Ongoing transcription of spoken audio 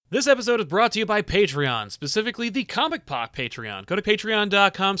This episode is brought to you by Patreon, specifically the Comic Pop Patreon. Go to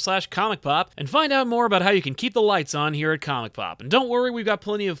patreon.com/comicpop and find out more about how you can keep the lights on here at Comic Pop. And don't worry, we've got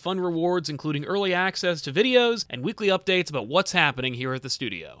plenty of fun rewards, including early access to videos and weekly updates about what's happening here at the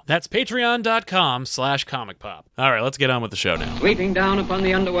studio. That's patreon.com/comicpop. All right, let's get on with the show now. Sweeping down upon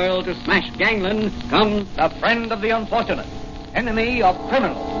the underworld to smash gangland comes the friend of the unfortunate, enemy of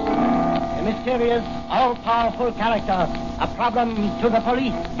criminals. A mysterious, all-powerful character, a problem to the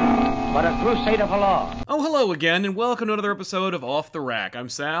police, but a crusader for law. Oh, hello again, and welcome to another episode of Off the Rack. I'm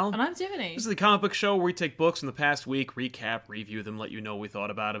Sal. And I'm Tiffany. This is the comic book show where we take books from the past week, recap, review them, let you know what we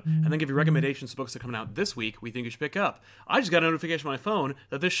thought about them, and then give you recommendations to books that are coming out this week we think you should pick up. I just got a notification on my phone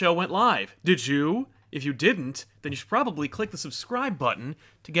that this show went live. Did you? If you didn't, then you should probably click the subscribe button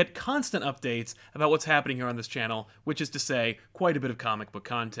to get constant updates about what's happening here on this channel, which is to say, quite a bit of comic book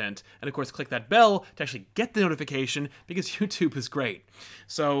content. And of course, click that bell to actually get the notification, because YouTube is great.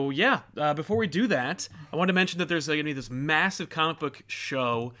 So yeah, before we do that, I wanted to mention that there's going to be this massive comic book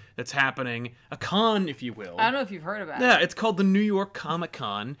show that's happening, a con, if you will. I don't know if you've heard about it. Yeah, it's called the New York Comic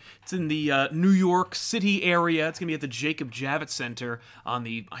Con. It's in the New York City area. It's going to be at the Jacob Javits Center on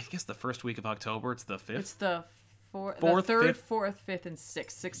the, I guess, the first week of October. It's the 5th. It's the Fourth, the third, fifth? fourth, fifth, and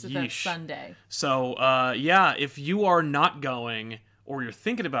sixth. Sixth is that Yeesh. Sunday. So, yeah, if you are not going, or you're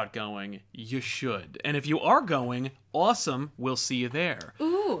thinking about going, you should. And if you are going, awesome, we'll see you there.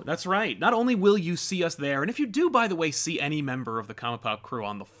 Ooh. That's right. Not only will you see us there, and if you do, by the way, see any member of the Comic Pop crew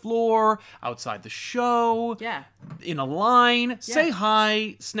on the floor, outside the show, Yeah. in a line, say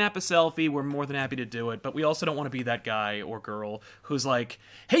hi, snap a selfie, we're more than happy to do it, but we also don't want to be that guy or girl who's like,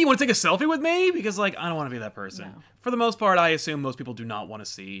 hey, you want to take a selfie with me? Because, like, I don't want to be that person. No. For the most part, I assume most people do not want to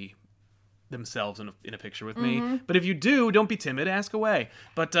see themselves in a picture with me. But if you do, don't be timid, ask away.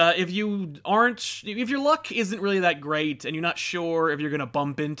 But if you aren't, if your luck isn't really that great and you're not sure if you're going to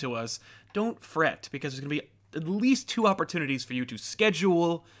bump into us, don't fret, because there's going to be at least 2 opportunities for you to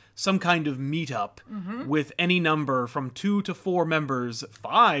schedule some kind of meetup with any number from 2 to 4 members,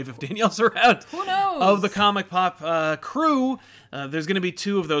 5 if Danielle's around. Who knows? Of the Comic Pop crew. There's going to be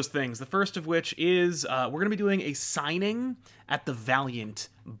 2 of those things. The first of which is we're going to be doing a signing at the Valiant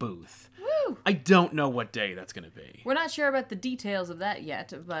booth. Woo. I don't know what day that's going to be. We're not sure about the details of that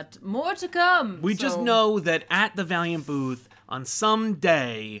yet, but more to come. We just know that at the Valiant booth, on some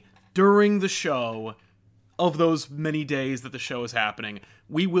day during the show, of those many days that the show is happening,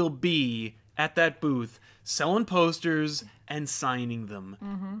 we will be at that booth selling posters and signing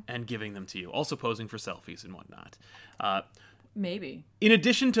them and giving them to you. Also posing for selfies and whatnot. Maybe. In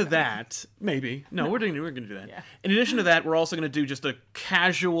addition to that, maybe. No, we're going to do that. Yeah. In addition to that, we're also going to do just a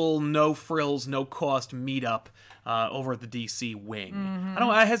casual, no frills, no cost meetup over at the DC wing.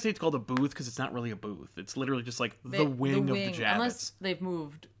 I hesitate to call it a booth because it's not really a booth. It's literally just like the wing of the Javits. Unless they've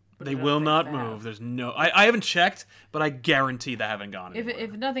moved. but I They don't will think not they move. have. There's no... I haven't checked, but I guarantee they haven't gone anywhere.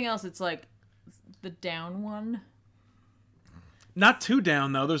 If nothing else, it's like the down one. Not too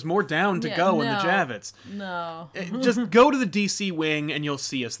down, though. There's more down to Yeah, go in the no. Javits. No. Just go to the DC wing and you'll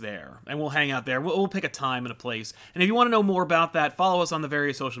see us there. And we'll hang out there. We'll pick a time and a place. And if you want to know more about that, follow us on the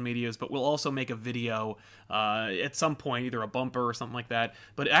various social medias. But we'll also make a video at some point, either a bumper or something like that.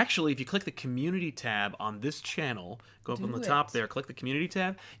 But actually, if you click the community tab on this channel, go up on the top there, click the community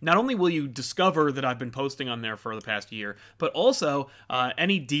tab. Not only will you discover that I've been posting on there for the past year, but also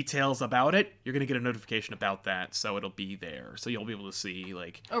any details about it, you're going to get a notification about that. So it'll be there. So you'll be able to see,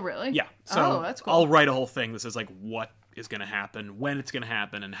 like... Oh, really? Yeah. So that's cool. I'll write a whole thing that says, like, what is going to happen, when it's going to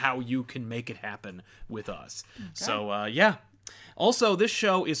happen, and how you can make it happen with us. Okay. So, yeah. Also, this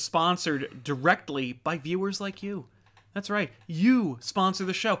show is sponsored directly by viewers like you. That's right. You sponsor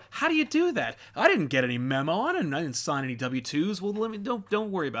the show. How do you do that? I didn't get any memo. I didn't sign any W-2s. Well, don't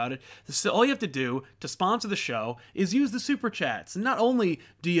worry about it. So all you have to do to sponsor the show is use the super chats. And not only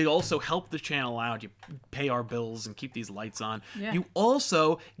do you also help the channel out, you pay our bills and keep these lights on, you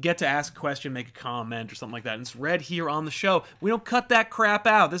also get to ask a question, make a comment, or something like that. And it's read here on the show. We don't cut that crap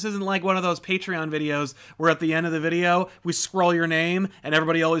out. This isn't like one of those Patreon videos where at the end of the video, we scroll your name and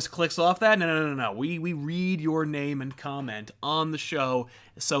everybody always clicks off that. No. We read your name and comment on the show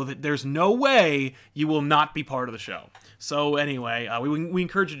so that there's no way you will not be part of the show. So anyway, we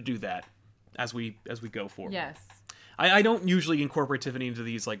encourage you to do that as we go forward. Yes. I don't usually incorporate Tiffany into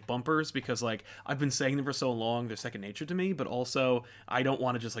these like bumpers because like I've been saying them for so long, they're second nature to me, but also I don't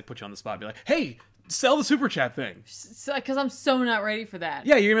want to just like put you on the spot and be like, hey, sell the super chat thing. Because I'm so not ready for that.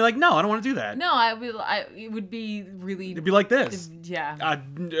 Yeah, you're gonna be like, no, I don't want to do that. No, it would be really. It'd be like this. Yeah.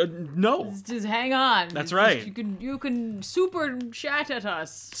 No. Just hang on. That's right. You can super chat at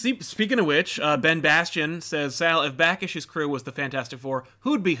us. Speaking of which, Ben Bastian says, Sal, if Backish's crew was the Fantastic Four,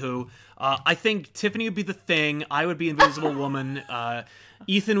 who'd be who? I think Tiffany would be the Thing. I would be Invisible Woman.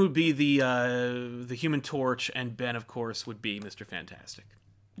 Ethan would be the Human Torch, and Ben, of course, would be Mr. Fantastic.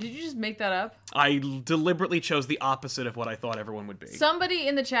 Did you just make that up? I deliberately chose the opposite of what I thought everyone would be. Somebody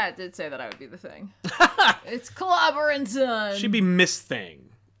in the chat did say that I would be the Thing. It's clobbering time. She'd be Miss Thing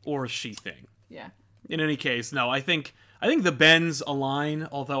or She Thing. Yeah. In any case, no, I think the Bens align,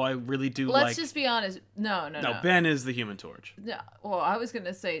 although I really do Let's just be honest. No. Ben is the Human Torch. No, well, I was going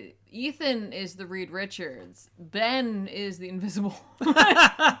to say Ethan is the Reed Richards. Ben is the Invisible.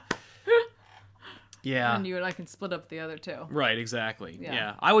 Yeah. And you and I can split up the other two. Right, exactly. Yeah.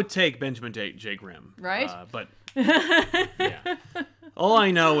 Yeah. I would take Benjamin J. Grimm. Right? But, yeah. All I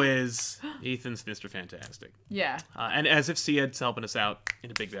know is Ethan's Mr. Fantastic. Yeah. And as if Siad's helping us out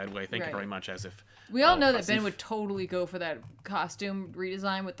in a big bad way. Thank you Right. very much, as if. We all know that Ben would totally go for that costume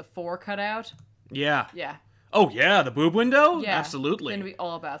redesign with the 4 cutout. Yeah. Yeah. Oh, yeah, the boob window? Yeah. Absolutely. Ben would be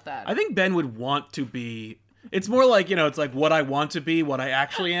all about that. I think Ben would want to be... It's more like, it's like what I want to be, what I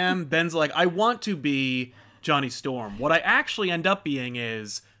actually am. Ben's like, I want to be Johnny Storm. What I actually end up being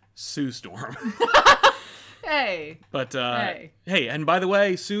is Sue Storm. Hey. But, hey, and by the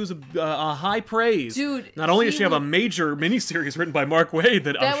way, Sue's a high praise. Dude, not only does she have a major miniseries written by Mark Waid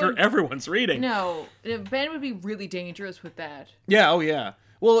that I'm sure everyone's reading. No, Ben would be really dangerous with that. Yeah, oh yeah.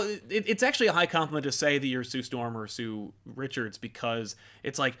 Well, it's actually a high compliment to say that you're Sue Storm or Sue Richards, because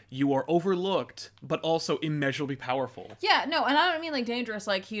it's like you are overlooked, but also immeasurably powerful. Yeah, no, and I don't mean like dangerous,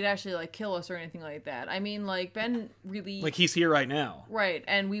 like he'd actually like kill us or anything like that. I mean like Ben really... Like he's here right now. Right,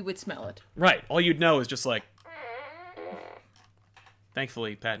 and we would smell it. Right, all you'd know is just like...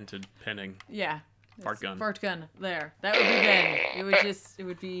 Thankfully, patented, pending. Yeah. Fart gun. Fart gun. There. That would be Ben. It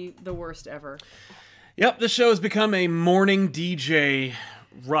would be the worst ever. Yep, this show has become a morning DJ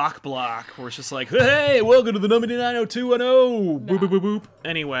rock block where it's just like, hey, welcome to the number 90210. Boop, boop, boop, boop.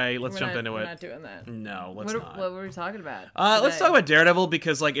 Anyway, let's jump into it. We're not doing that. No, let's not. What were we talking about? Let's talk about Daredevil,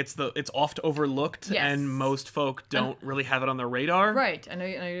 because like it's oft overlooked, Yes. and most folk don't really have it on their radar. Right. I know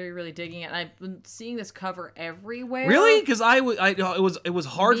you're really digging it. And I've been seeing this cover everywhere. Really? Because it was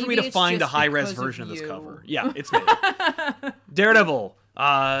hard for me Maybe to it's find a just high-res because version of of this you. cover. Yeah, it's me. Daredevil.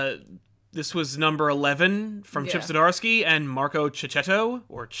 This was number 11 from Chip Zdarsky and Marco Cicchetto,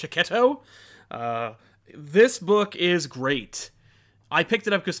 or Cicchetto. This book is great. I picked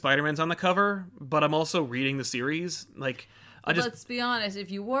it up because Spider-Man's on the cover, but I'm also reading the series. Like, Let's be honest.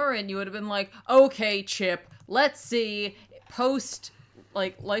 If you weren't, you would have been like, okay, Chip, let's see, post...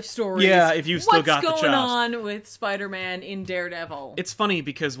 like life stories. Yeah, if you still got the chops. What's going on with Spider-Man in Daredevil? It's funny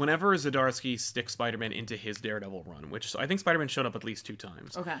because whenever Zdarsky sticks Spider-Man into his Daredevil run, which I think Spider-Man showed up at least 2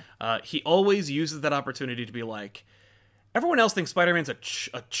 times. Okay. He always uses that opportunity to be like, everyone else thinks Spider-Man's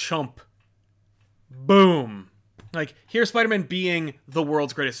a chump. Boom. Like, here's Spider-Man being the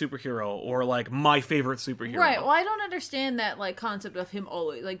world's greatest superhero, or like my favorite superhero. Right. Well, I don't understand that like concept of him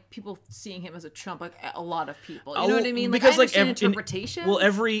always like people seeing him as a chump. Like a lot of people, you know what I mean? Like, because I understand interpretation. Well,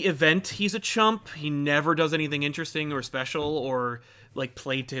 every event he's a chump. He never does anything interesting or special or like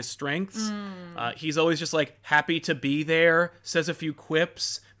played to his strengths. He's always just like happy to be there. Says a few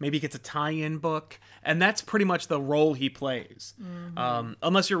quips. Maybe gets a tie-in book. And that's pretty much the role he plays.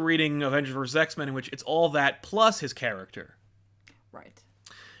 Unless you're reading Avengers vs. X-Men, in which it's all that plus his character. Right.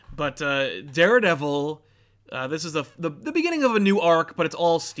 But Daredevil, this is the beginning of a new arc, but it's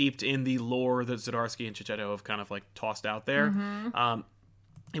all steeped in the lore that Zdarsky and Cicchetto have kind of like tossed out there.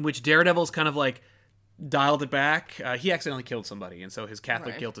 In which Daredevil's kind of like dialed it back. He accidentally killed somebody, and so his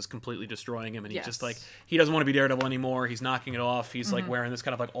Catholic guilt is completely destroying him, and he's just like, he doesn't want to be Daredevil anymore. He's knocking it off. He's like wearing this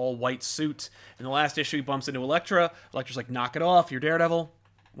kind of like all white suit. In the last issue, he bumps into Elektra. Elektra's like, knock it off, you're Daredevil.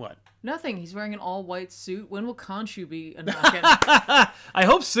 What? Nothing. He's wearing an all-white suit. When will Khonshu be a knockin'? I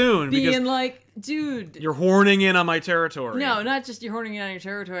hope soon, Being because like, dude, you're horning in on my territory. no, not just you're horning in on your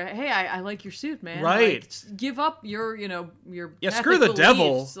territory. Hey, I like your suit, man. Right. Like, just give up your, your Yeah, Catholic screw the beliefs.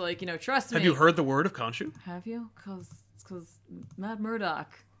 devil. Like, trust me. Have you heard the word of Khonshu? Have you? Because Matt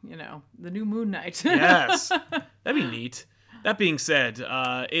Murdock, the new Moon Knight. Yes, that'd be neat. That being said,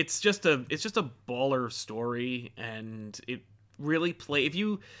 it's just a baller story, and it really if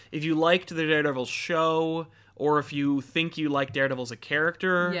you liked the Daredevil show, or if you think you like Daredevil as a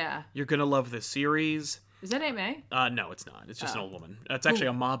character, you're gonna love this series. Is that Aunt May? No, it's not. It's just an old woman. It's actually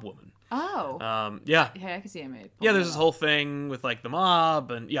a mob woman. Oh. Yeah. Hey, I can see animated. Yeah, there's this whole thing with like the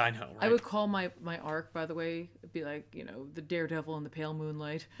mob, and yeah, I know. Right? I would call my arc, by the way, it'd be like, the Daredevil in the pale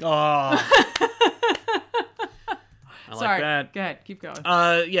moonlight. Oh. I like that. Go ahead, keep going.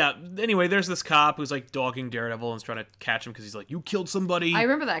 Yeah. Anyway, there's this cop who's like dogging Daredevil and is trying to catch him because he's like, "You killed somebody." I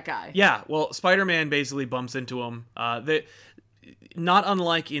remember that guy. Yeah. Well, Spider-Man basically bumps into him. Not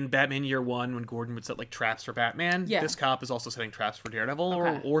unlike in Batman Year One when Gordon would set like traps for Batman. Yeah. This cop is also setting traps for Daredevil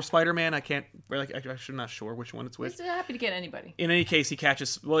Okay. or Spider-Man. I can't. I'm not sure which one it's with. He's happy to get anybody. In any case, he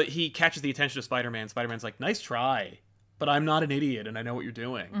catches the attention of Spider-Man. Spider-Man's like, "Nice try, but I'm not an idiot and I know what you're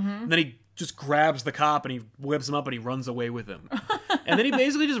doing." Mm-hmm. And then he just grabs the cop and he whips him up and he runs away with him. And then he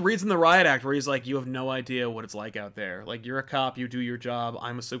basically just reads in the riot act where he's like, "You have no idea what it's like out there. Like, you're a cop, you do your job.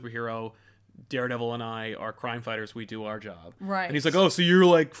 I'm a superhero. Daredevil and I are crime fighters. We do our job." Right. And he's like, "Oh, so you're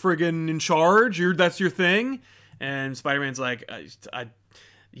like friggin' in charge? That's your thing?" And Spider-Man's like,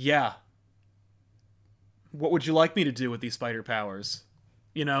 "Yeah. What would you like me to do with these spider powers?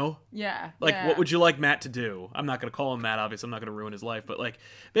 Yeah. Like, yeah. what would you like Matt to do?" I'm not going to call him Matt, obviously. I'm not going to ruin his life. But, like,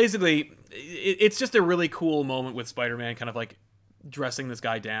 basically, it's just a really cool moment with Spider-Man kind of, like, dressing this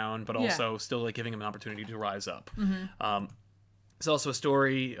guy down, but also still, like, giving him an opportunity to rise up. Mm-hmm. It's also a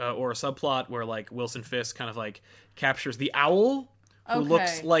story or a subplot where, like, Wilson Fisk kind of, like, captures the owl who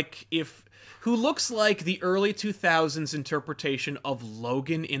looks like the early 2000s interpretation of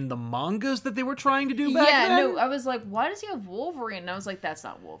Logan in the mangas that they were trying to do back then. Yeah, no, I was like, why does he have Wolverine? And I was like, that's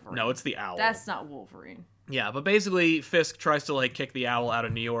not Wolverine. No, it's the owl. That's not Wolverine. Yeah, but basically, Fisk tries to, like, kick the owl out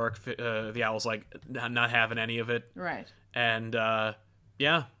of New York. The owl's, like, not having any of it. Right. And,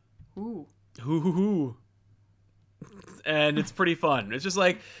 yeah. Ooh. Hoo. And it's pretty fun. It's just,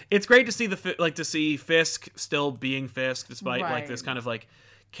 like, it's great to see to see Fisk still being Fisk, despite, like, this kind of, like,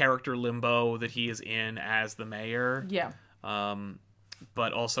 character limbo that he is in as the mayor. Yeah.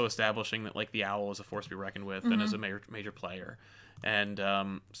 But also establishing that, like, the owl is a force to be reckoned with and as a major player. And,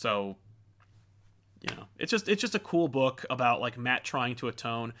 so... it's just a cool book about, like, Matt trying to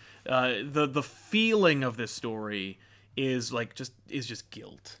atone. The feeling of this story is just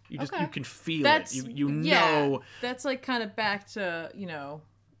guilt. You can feel it. You know. That's like kind of back to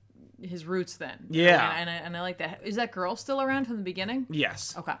his roots then. Yeah. And I like that. Is that girl still around from the beginning?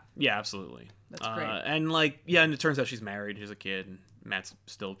 Yes. Okay. Yeah, absolutely. That's great. And and it turns out she's married. She's a kid, and Matt's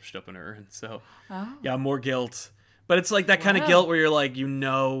still stupping her, and so more guilt. But it's like that kind of guilt where you're like,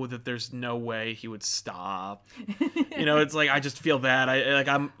 that there's no way he would stop. It's like I just feel bad.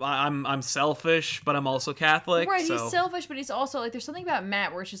 I'm selfish, but I'm also Catholic. Right, so. he's selfish, but he's also like there's something about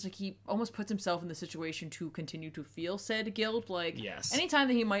Matt where it's just like he almost puts himself in the situation to continue to feel said guilt. Like anytime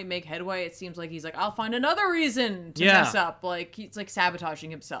that he might make headway, it seems like he's like, I'll find another reason to mess up. Like he's like sabotaging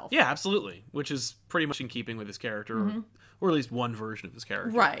himself. Yeah, absolutely. Which is pretty much in keeping with his character, or at least one version of his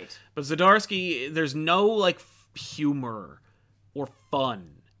character. Right. But Zdarsky, there's no like humor or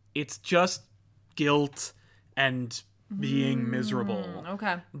fun. It's just guilt and being miserable.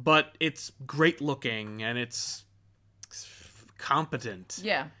 Okay. But it's great looking and it's competent.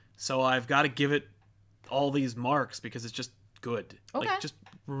 Yeah. So I've got to give it all these marks because it's just good. Okay. Like just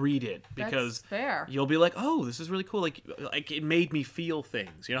read it because that's fair. You'll be like, "Oh, this is really cool." Like it made me feel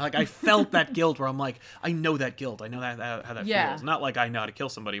things. Like I felt that guilt where I'm like, I know that guilt. I know that how that feels. Not like I know how to kill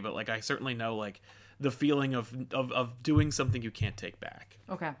somebody, but like I certainly know like the feeling of doing something you can't take back.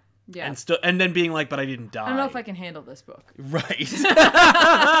 Okay. Yeah. And then being like, but I didn't die. I don't know if I can handle this book. Right.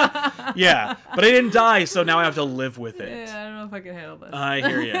 Yeah. But I didn't die, so now I have to live with it. Yeah, I don't know if I can handle this. I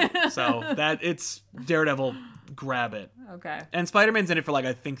hear you. So it's Daredevil, grab it. Okay. And Spider-Man's in it for like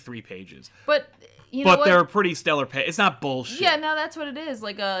I think 3 pages. But you know what? They're pretty stellar It's not bullshit. Yeah, no, that's what it is.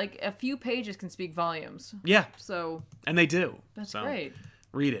 Like a few pages can speak volumes. Yeah. So and they do. That's great.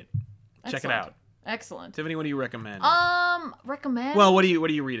 Read it. Check it out. Excellent. Tiffany, what do you recommend? Recommend? Well, what are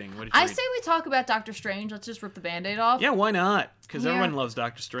you reading? I say we talk about Doctor Strange. Let's just rip the Band-Aid off. Yeah, why not? Because everyone loves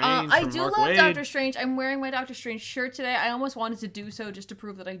Doctor Strange. I do Mark love Waid. Doctor Strange. I'm wearing my Doctor Strange shirt today. I almost wanted to do so just to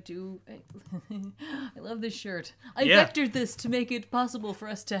prove that I do. I love this shirt. I vectored this to make it possible for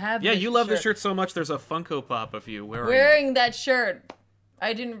us to have. Yeah, this you love shirt. this shirt so much. There's a Funko Pop of you wearing that shirt.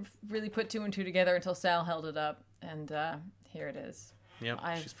 I didn't really put 2 and 2 together until Sal held it up, and here it is. Yep,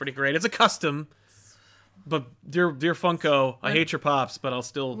 she's pretty great. It's a custom. But dear Funko, I hate your pops, but I'll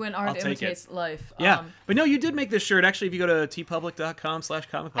art take imitates it. life. Yeah, but no, you did make this shirt. Actually, if you go to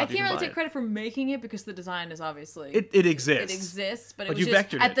tpublic.com/comicpop, I can't really take credit for making it because the design is obviously it exists. It exists, but it But was you just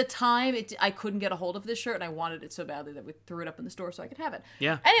vectored at it. the time I couldn't get a hold of this shirt, and I wanted it so badly that we threw it up in the store so I could have it.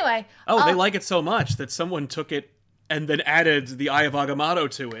 Yeah. Anyway. Oh, they like it so much that someone took it and then added the Eye of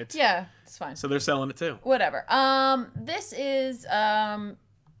Agamotto to it. Yeah, it's fine. So they're selling it too. Whatever. This is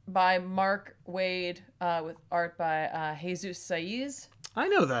by Mark Waid, with art by Jesus Saiz. I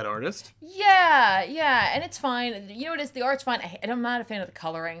know that artist. Yeah, and it's fine. You know what it is? The art's fine. I'm not a fan of the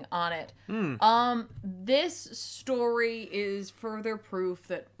coloring on it. This story is further proof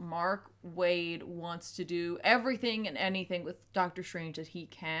that Mark Waid wants to do everything and anything with Doctor Strange that he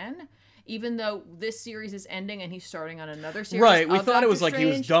can, even though this series is ending and he's starting on another series. Right, we thought Doctor it was like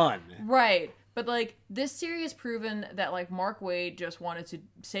Strange. he was done. Right. But, like, this series has proven that, like, Mark Waid just wanted to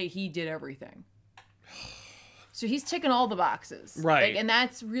say he did everything. So he's ticking all the boxes. Right. Like, and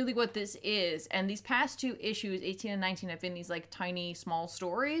that's really what this is. And these past 2 issues, 18 and 19, have been these, like, tiny, small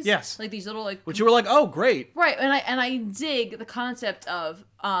stories. Yes. Like, these little, like... Which you were like, oh, great. Right. And I dig the concept of...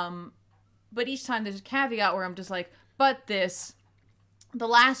 But each time there's a caveat where I'm just like, but this... The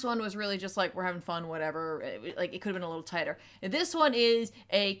last one was really just like, we're having fun, whatever. It could have been a little tighter. And this one is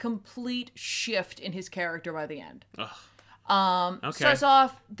a complete shift in his character by the end. Ugh. Okay. Starts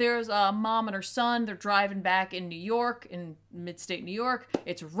off, there's a mom and her son. They're driving back in New York, in mid-state New York.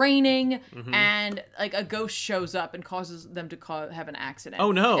 It's raining, and like a ghost shows up and causes them to have an accident.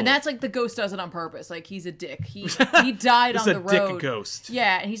 Oh no! And that's like the ghost does it on purpose. Like he's a dick. He died on the road. He's a dick ghost.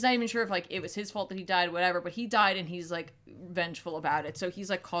 Yeah, and he's not even sure if like it was his fault that he died, whatever. But he died, and he's like vengeful about it. So he's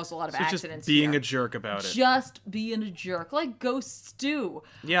like caused a lot of accidents. Just being a jerk about it. Just being a jerk, like ghosts do.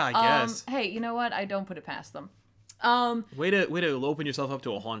 Yeah, I guess. Hey, you know what? I don't put it past them. Way to open yourself up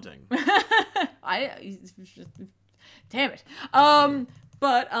to a haunting. Damn it.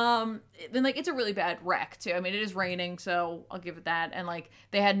 But then like it's a really bad wreck too. I mean, it is raining, so I'll give it that. And like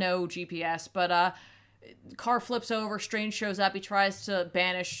they had no GPS, but car flips over. Strange shows up. He tries to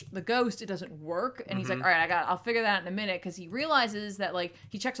banish the ghost. It doesn't work, and he's like, "All right, I'll figure that out in a minute." Because he realizes that like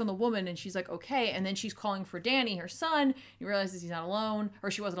he checks on the woman, and she's like, "Okay," and then she's calling for Danny, her son. He realizes he's not alone, or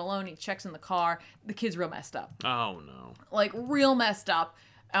she wasn't alone. He checks in the car. The kid's real messed up. Oh no! Like real messed up.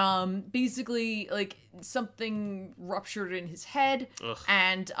 Basically like something ruptured in his head. Ugh.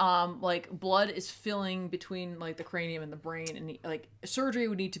 And like blood is filling between like the cranium and the brain, and like surgery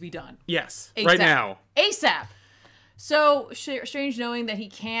would need to be done. Yes, ASAP. Right now. ASAP. So Strange, knowing that he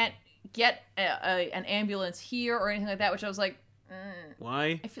can't get an ambulance here or anything like that, which I was like,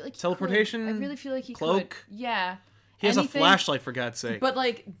 why? I feel like teleportation. I really feel like he cloak. Could. Yeah. He has a flashlight, for God's sake. But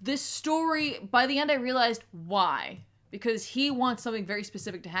like this story, by the end, I realized why. Because he wants something very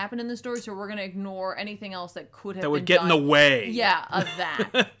specific to happen in the story, so we're gonna ignore anything else that could have been would get done. in the way. Yeah, of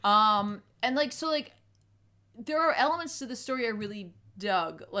that. And like so, like there are elements to the story I really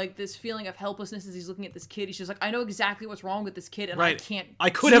dug, like this feeling of helplessness as he's looking at this kid. He's just like, I know exactly what's wrong with this kid, and right. I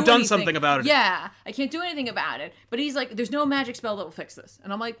could have done something about it. Yeah, I can't do anything about it. But he's like, there's no magic spell that will fix this,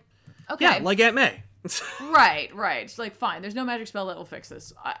 and I'm like, okay, yeah, like Aunt May. right. It's like, fine. There's no magic spell that will fix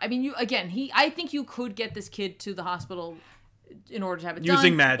this. I mean, I think you could get this kid to the hospital in order to have it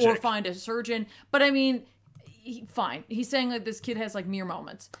using done, magic, or find a surgeon. But I mean, fine. He's saying like this kid has like mere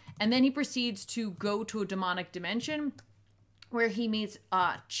moments, and then he proceeds to go to a demonic dimension where he meets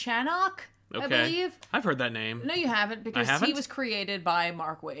Chanok. Okay. I believe. I've heard that name. No, you haven't, because he was created by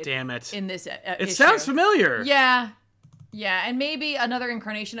Mark Waid. Damn it! In this, it sounds familiar. Yeah, and maybe another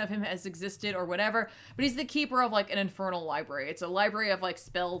incarnation of him has existed or whatever, but he's the keeper of, like, an infernal library. It's a library of, like,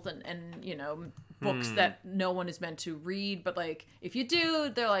 spells and you know, books that no one is meant to read, but, like, if you do,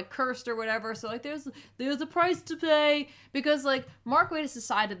 they're, like, cursed or whatever, so, like, there's a price to pay, because, like, Mark Waid has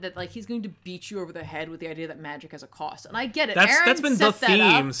decided that, like, he's going to beat you over the head with the idea that magic has a cost, and I get it. That's been the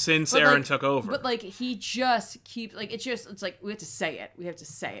theme since Aaron took over. But, like, he just keeps, like, it's like, we have to say it. We have to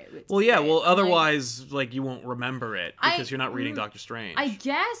say it. Well, yeah, otherwise, like, you won't remember it, because you're not reading Doctor Strange. I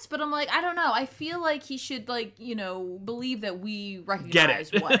guess, but I'm like, I don't know. I feel like he should, like, you know, believe that we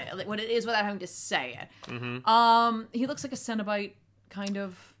recognize what it is without having to say it. He looks like a Cenobite, kind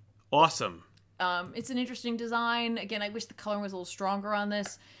of. Awesome. It's an interesting design. Again, I wish the color was a little stronger on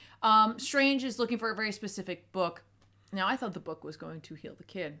this. Strange is looking for a very specific book. Now, I thought the book was going to heal the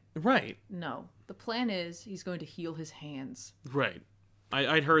kid. Right. No. The plan is he's going to heal his hands. Right.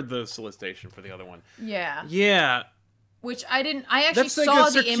 I'd heard the solicitation for the other one. Yeah. Yeah. Which I didn't. I actually saw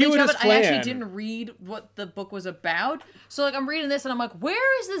the image of it. Plan. I actually didn't read what the book was about. So, like, I'm reading this and I'm like,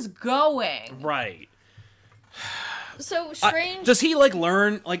 where is this going? Right. So Strange. Does he, like,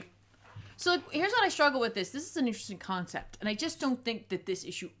 learn, like... So, like, here's what I struggle with this. This is an interesting concept, and I just don't think that this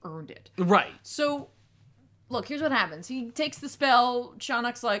issue earned it. Right. So, look, here's what happens. He takes the spell.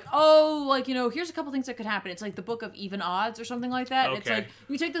 Shannok's like, oh, like, you know, here's a couple things that could happen. It's like the Book of Even Odds or something like that. Okay. It's like,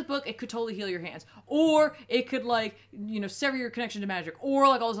 you take this book, it could totally heal your hands. Or it could, like, you know, sever your connection to magic. Or,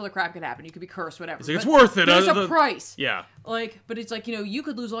 like, all this other crap could happen. You could be cursed, whatever. It's like, it's worth it. There's a price. Yeah. Like, but it's like, you know, you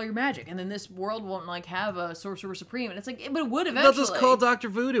could lose all your magic, and then this world won't, like, have a Sorcerer Supreme. And it's like, but it would eventually. They'll just call Dr.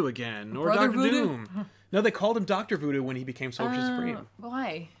 Voodoo again. Or Brother Dr. Voodoo? Doom. No, they called him Dr. Voodoo when he became Sorcerer Supreme.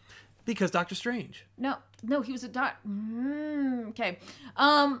 Why? Because Doctor Strange. No, he was a okay.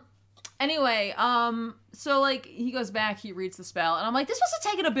 Anyway, so, like, he goes back, he reads the spell, and I'm like, this must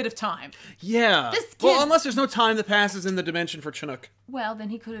have taken a bit of time. Yeah. This kid... Well, unless there's no time that passes in the dimension for Chinook. Well, then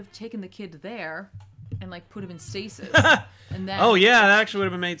he could have taken the kid there and, like, put him in stasis. And then... Oh, yeah, that actually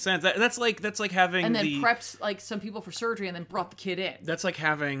would have made sense. That's like having and then prepped, like, some people for surgery and then brought the kid in. That's like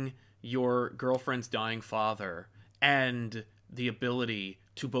having your girlfriend's dying father and the ability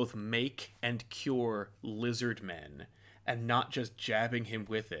to both make and cure lizard men, and not just jabbing him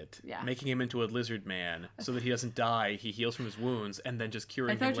with it, making him into a lizard man so that he doesn't die, he heals from his wounds, and then just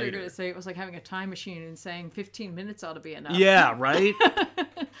curing him later. I thought you were going to say it was like having a time machine and saying 15 minutes ought to be enough. Yeah, right?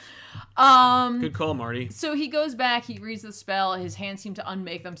 Good call, Marty. So he goes back, he reads the spell, his hands seem to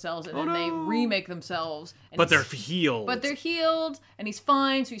unmake themselves, and then they remake themselves. And but they're healed. But they're healed, and he's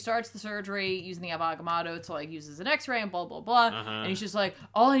fine, so he starts the surgery using the Amalgamato to, like, use as an x-ray and blah, blah, blah. And he's just like,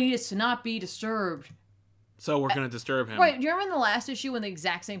 all I need is to not be disturbed. So we're going to disturb him. Right, do you remember in the last issue when the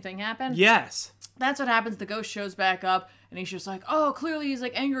exact same thing happened? Yes. That's what happens. The ghost shows back up, and he's just like, oh, clearly he's,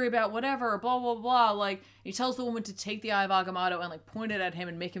 like, angry about whatever, blah, blah, blah. Like, he tells the woman to take the Eye of Agamotto and, like, point it at him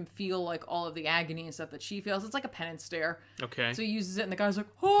and make him feel, like, all of the agony and stuff that she feels. It's like a penance stare. Okay. So he uses it, and the guy's like,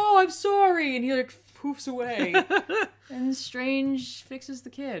 oh, I'm sorry. And he, like, poofs away. And Strange fixes the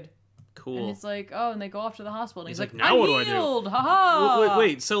kid. Cool. And it's like, oh, and they go off to the hospital. And he's like, now what do I do? Ha ha!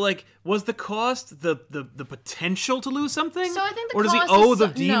 Wait, so, like, was the cost the potential to lose something? So I think the or does cost he owe is the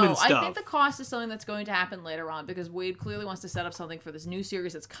demon stuff? I think the cost is something that's going to happen later on, because Wade clearly wants to set up something for this new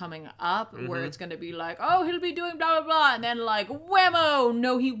series that's coming up, where it's going to be like, oh, he'll be doing blah, blah, blah, and then, like, whammo,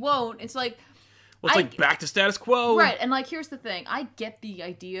 no, he won't. It's like... Well, it's like back to status quo. Right, and, like, here's the thing. I get the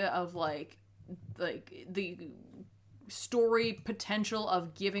idea of, like the story potential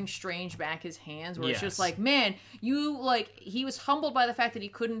of giving Strange back his hands, where it's just like, man, you, like, he was humbled by the fact that he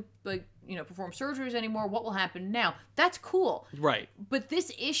couldn't, like, you know, perform surgeries anymore. What will happen now? That's cool. Right. But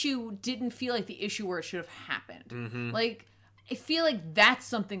this issue didn't feel like the issue where it should have happened. Like, I feel like that's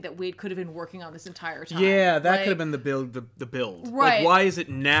something that Wade could have been working on this entire time. Yeah, that could have been the build. Right. Like, why is it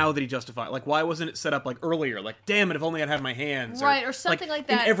now that he justified? Like, why wasn't it set up, like, earlier? Like, damn it, if only I'd had my hands. Right, or something like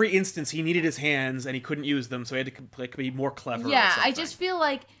that. In every instance, he needed his hands, and he couldn't use them, so he had to, like, be more clever. Yeah, I just feel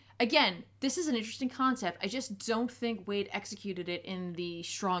like, again, this is an interesting concept. I just don't think Wade executed it in the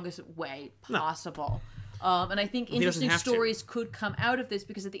strongest way possible. No. And I think interesting stories could come out of this,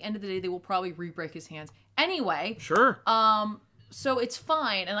 because at the end of the day, they will probably re-break his hands anyway. Sure. So it's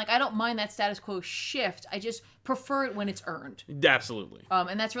fine, and, like, I don't mind that status quo shift. I just prefer it when it's earned. Absolutely.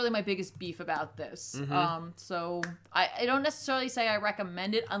 And that's really my biggest beef about this. So I don't necessarily say I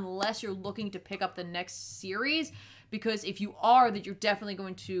recommend it unless you're looking to pick up the next series, because if you are, that you're definitely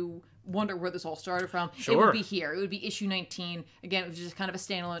going to wonder where this all started from. Sure. It would be here. It would be issue 19. Again, it was just kind of a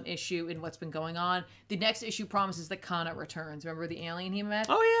standalone issue in what's been going on. The next issue promises that Kana returns. Remember the alien he met?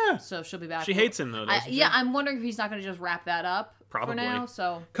 Oh, yeah. So she'll be back. She hates him, though, doesn't she? Yeah, I'm wondering if he's not going to just wrap that up. Probably. For now,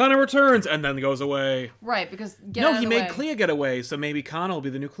 so... Kana returns and then goes away. Right, because... he made Clea get away, so maybe Kana will be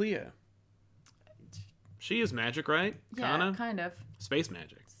the new Clea. She is magic, right? Yeah, Kana? kind of. Space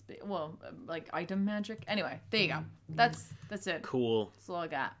magic. Well, like item magic. Anyway, there you go. That's it. Cool. That's all I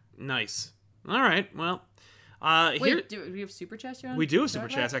got. Nice. All right, well... Wait, do we have Super Chats? We do have Super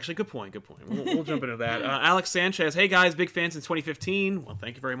Chats, actually. Good point. We'll jump into that. Alex Sanchez, hey guys, big fan since 2015. Well,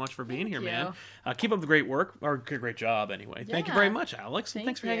 thank you very much for being here, man. Keep up the great work, or great job, anyway. Yeah. Thank you very much, Alex.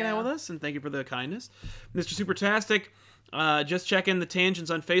 Thanks for hanging out with us, and thank you for the kindness. Mr. Supertastic, just checking the tangents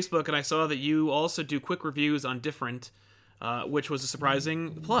on Facebook, and I saw that you also do quick reviews on different... which was a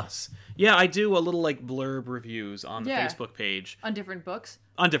surprising plus. Yeah, I do a little, like, blurb reviews on the Facebook page. On different books?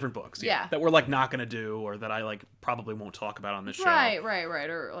 On different books, yeah. That we're, like, not going to do, or that I, like, probably won't talk about on this show. Right.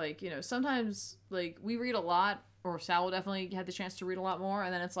 Or, like, you know, sometimes, like, we read a lot, or Sal will definitely had the chance to read a lot more,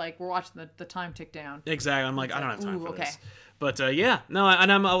 and then it's like, we're watching the time tick down. Exactly. I'm like, I don't have time for this. But, yeah. No,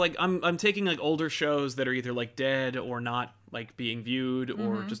 and I'm, like, I'm taking, like, older shows that are either, like, dead or not like being viewed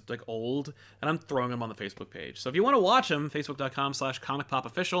or just like old, and I'm throwing them on the Facebook page. So if you want to watch them,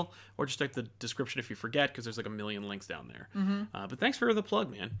 facebook.com/comicpopofficial, or just check the description if you forget, because there's like a million links down there. But thanks for the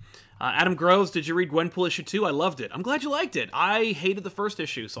plug, man. Adam Groves, did you read Gwenpool issue 2? I loved it. I'm glad you liked it. I hated the first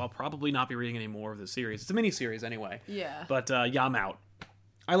issue, so I'll probably not be reading any more of the series. It's a mini-series anyway. Yeah. But yeah, I'm out.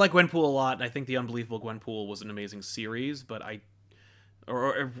 I like Gwenpool a lot, and I think The Unbelievable Gwenpool was an amazing series, but I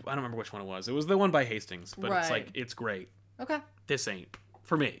don't remember which one it was. It was the one by Hastings, but it's like, it's great. Okay. This ain't.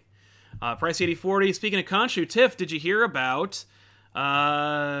 For me. Price 8040. Speaking of Khonshu, Tiff, did you hear about...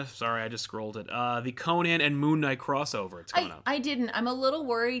 sorry, I just scrolled it. The Conan and Moon Knight crossover. It's coming up. I didn't. I'm a little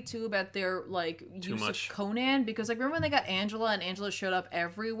worried too about their like use of Conan, because like remember when they got Angela and Angela showed up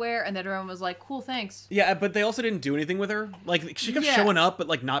everywhere and then everyone was like, "Cool, thanks." Yeah, but they also didn't do anything with her. Like she kept showing up, but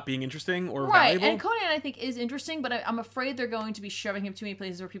like not being interesting or valuable. And Conan I think is interesting, but I'm afraid they're going to be shoving him too many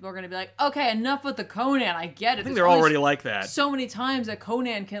places where people are going to be like, "Okay, enough with the Conan. I get it." I think they're already like that. So many times that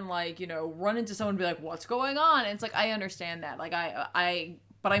Conan can like run into someone and be like, "What's going on?" And it's like I understand that. Like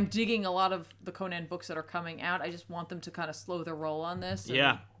but I'm digging a lot of the Conan books that are coming out. I just want them to kind of slow their roll on this.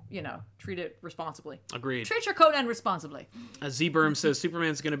 And, treat it responsibly. Agreed. Treat your Conan responsibly. Z-Berm says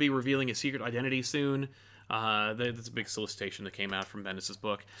Superman's going to be revealing his secret identity soon. That's a big solicitation that came out from Bendis'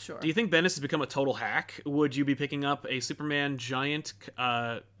 book. Sure. Do you think Bendis has become a total hack? Would you be picking up a Superman Giant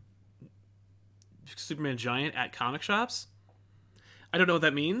at comic shops? I don't know what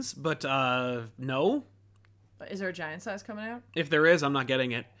that means, but no. Is there a giant size coming out? If there is, I'm not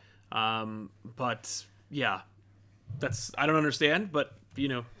getting it. But yeah, I don't understand. But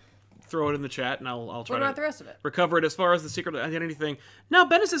throw it in the chat, and I'll try. What about the rest of it? Recover it. As far as the secret identity thing, no,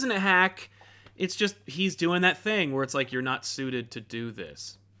 Bendis isn't a hack. It's just he's doing that thing where it's like you're not suited to do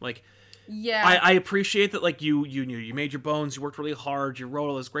this. Like, yeah, I appreciate that. Like you made your bones, you worked really hard, you wrote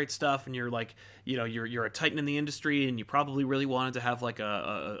all this great stuff, and you're like, you're a titan in the industry, and you probably really wanted to have like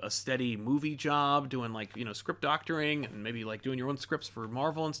a steady movie job, doing like script doctoring, and maybe like doing your own scripts for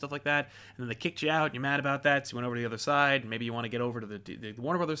Marvel and stuff like that. And then they kicked you out, and you're mad about that, so you went over to the other side. Maybe you want to get over to the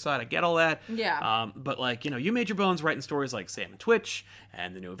Warner Brothers side. I get all that. Yeah. But like you made your bones writing stories like Sam and Twitch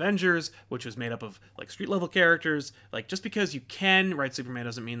and the New Avengers, which was made up of like street level characters. Like just because you can write Superman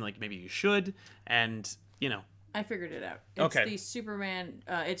doesn't mean like maybe you should. And I figured it out. It's the Superman,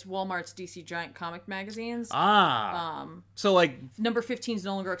 it's Walmart's DC Giant comic magazines. So like number 15 is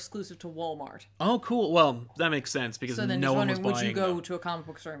no longer exclusive to Walmart. Oh, cool. Well, that makes sense because so then no one was buying would you go them. to a comic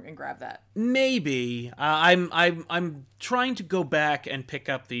book store and grab that? Maybe. I'm trying to go back and pick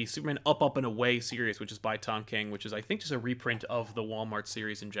up the Superman Up and Away series, which is by Tom King, which is I think just a reprint of the Walmart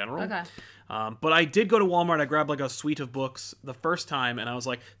series in general. Okay. But I did go to Walmart. I grabbed like a suite of books the first time, and I was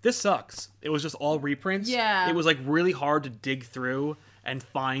like, this sucks. It was just all reprints. Yeah. It was like really hard to dig through and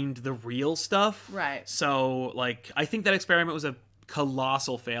find the real stuff. Right. So like, I think that experiment was a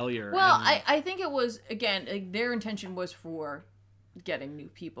colossal failure. Well, I think it was, again, like, their intention was for getting new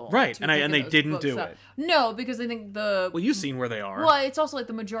people, right? And they didn't do it. No, because I think you've seen where they are. Well, it's also like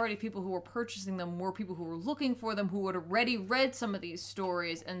the majority of people who were purchasing them were people who were looking for them, who had already read some of these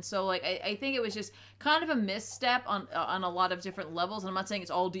stories, and so like I think it was just kind of a misstep on a lot of different levels. And I'm not saying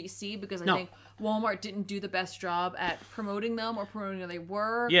it's all DC, because I think Walmart didn't do the best job at promoting them or promoting who they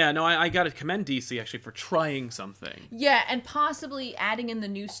were. Yeah, no, I got to commend DC actually for trying something. Yeah, and possibly adding in the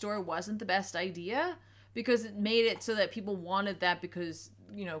new store wasn't the best idea, because it made it so that people wanted that because,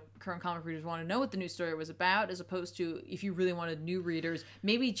 current comic readers want to know what the new story was about, as opposed to if you really wanted new readers,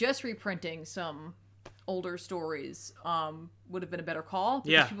 maybe just reprinting some older stories would have been a better call.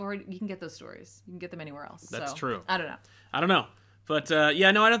 Because you can get those stories. You can get them anywhere else. That's true. I don't know. But I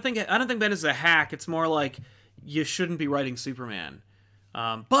don't think Ben is a hack. It's more like you shouldn't be writing Superman.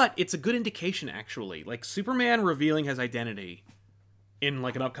 But it's a good indication, actually. Like Superman revealing his identity in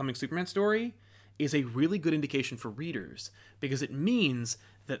like an upcoming Superman story is a really good indication for readers, because it means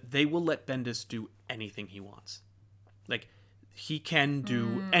that they will let Bendis do anything he wants. Like, he can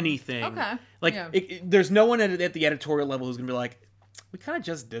do anything. Okay. Like, there's no one at the editorial level who's going to be like, we kind of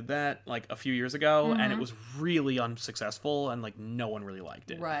just did that, like, a few years ago, and it was really unsuccessful, and, like, no one really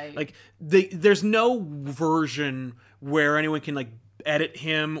liked it. Right. Like, there's no version where anyone can, like, edit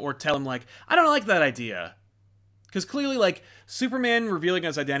him or tell him, like, I don't like that idea. Because clearly, like, Superman revealing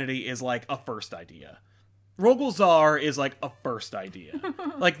his identity is, like, a first idea. Rogol Zaar is, like, a first idea.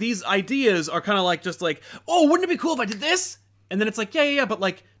 Like, these ideas are kind of like, just like, oh, wouldn't it be cool if I did this? And then it's like, yeah, but,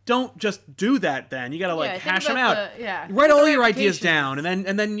 like, don't just do that then. You gotta, like, hash them out. Write all your ideas down,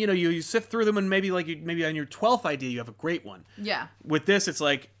 and then you sift through them, and maybe on your 12th idea, you have a great one. Yeah. With this, it's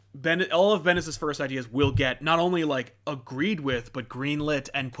like, all of Bendis' first ideas will get not only, like, agreed with, but greenlit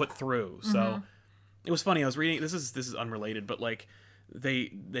and put through. So... it was funny. I was reading. This is unrelated, but like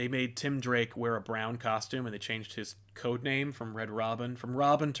they made Tim Drake wear a brown costume, and they changed his code name from Robin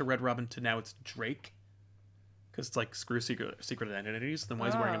to Red Robin to now it's Drake, because it's like screw secret identities. Then why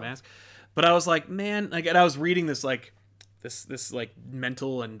he's wearing a mask? But I was like, man, like, and I was reading this like this like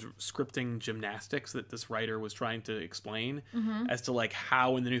mental and scripting gymnastics that this writer was trying to explain as to like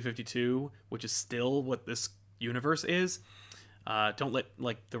how in the New 52, which is still what this universe is, don't let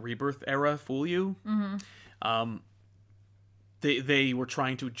like the Rebirth era fool you. They were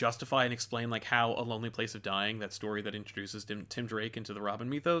trying to justify and explain like how A Lonely Place of Dying, that story that introduces Tim Drake into the Robin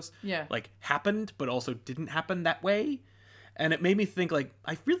mythos, like happened, but also didn't happen that way. And it made me think, like,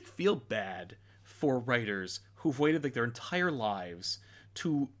 I really feel bad for writers who've waited like their entire lives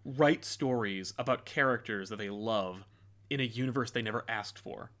to write stories about characters that they love in a universe they never asked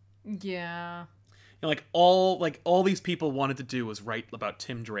for. Yeah. You know, like all these people wanted to do was write about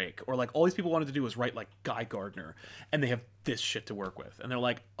Tim Drake, or like all these people wanted to do was write like Guy Gardner, and they have this shit to work with, and they're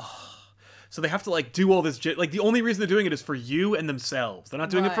like, oh. So they have to like do all this like the only reason they're doing it is for you and themselves. They're not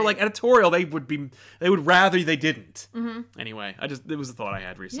doing it for like editorial. They would rather they didn't. Anyway, it was a thought I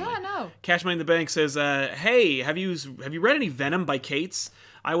had recently. Yeah, no. Cash Money in the Bank says, hey, have you read any Venom by Cates?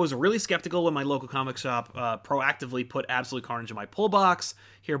 I was really skeptical when my local comic shop proactively put Absolute Carnage in my pull box.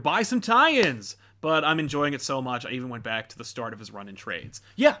 Here, buy some tie-ins. But I'm enjoying it so much, I even went back to the start of his run in trades.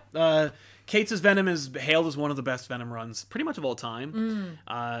 Yeah, Cates' Venom is hailed as one of the best Venom runs pretty much of all time.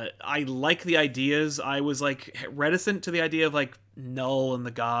 I like the ideas. I was like reticent to the idea of like Null and the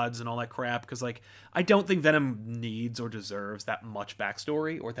gods and all that crap, because like I don't think Venom needs or deserves that much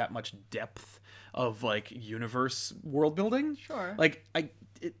backstory or that much depth of like universe world building. Sure. Like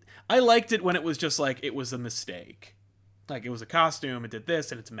I liked it when it was just like it was a mistake. Like, it was a costume, it did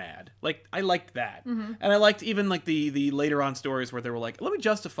this, and it's mad. Like, I liked that. And I liked even, like, the later on stories where they were like, let me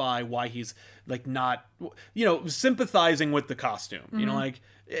justify why he's, like, not, you know, sympathizing with the costume. You know, like,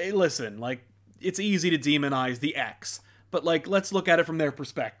 hey, listen, like, it's easy to demonize the X, but, like, let's look at it from their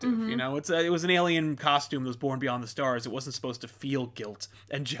perspective, you know? It was an alien costume that was born beyond the stars. It wasn't supposed to feel guilt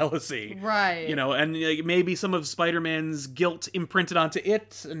and jealousy. Right. You know, and maybe some of Spider-Man's guilt imprinted onto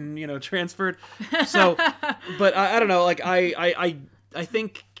it and, you know, transferred. So, but I don't know, like, I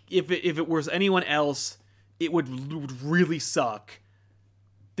think if it was anyone else, it would really suck.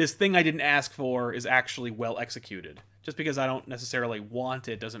 This thing I didn't ask for is actually well executed. Just because I don't necessarily want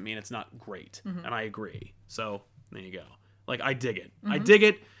it doesn't mean it's not great. And I agree. So, there you go. Like, I dig it. I dig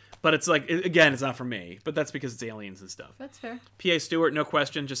it, but it's like, again, it's not for me. But that's because it's aliens and stuff. That's fair. P.A. Stewart, no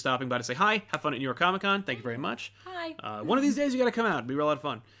question, just stopping by to say hi. Have fun at New York Comic Con. Thank you very much. Hi. One of these days you gotta come out. It'll be a lot of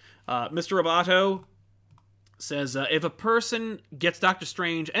fun. Mr. Roboto says, if a person gets Doctor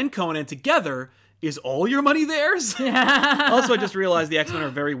Strange and Conan together, is all your money theirs? Also, I just realized the X-Men are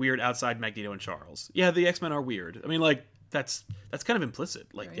very weird outside Magneto and Charles. Yeah, the X-Men are weird. I mean, like, that's kind of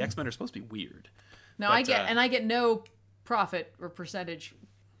implicit. Like, the X-Men are supposed to be weird. No, but, I get no profit or percentage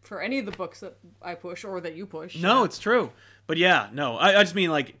for any of the books that I push or that you push. No, it's true. But yeah, no, I just mean,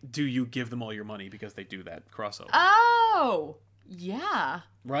 like, do you give them all your money because they do that crossover? Oh, yeah.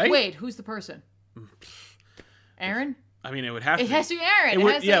 Right? Wait, who's the person? Aaron? I mean, it would have to be. It has to be Aaron. It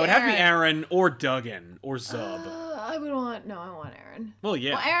would have to be Aaron or Duggan or Zub. I want Aaron. Well,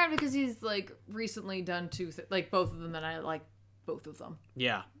 yeah. Well, Aaron, because he's, like, recently done like, both of them, and I like both of them.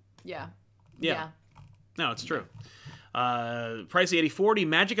 Yeah. Yeah. No, it's true. Pricey 8040,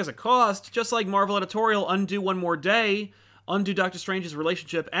 magic has a cost, just like Marvel Editorial, undo One More Day, undo Doctor Strange's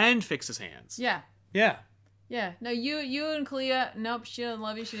relationship, and fix his hands. Yeah. Yeah. Yeah. No, you and Clea, nope, she doesn't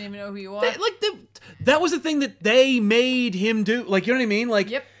love you, she didn't even know who you are. That was the thing that they made him do. Like, you know what I mean? Like,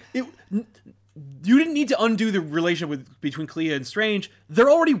 yep. You didn't need to undo the relationship between Clea and Strange. There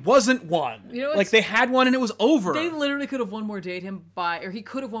already wasn't one. You know, like, they had one and it was over. They literally could have one more date him he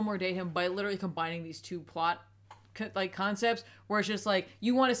could have one more date him by literally combining these two plot like concepts, where it's just like,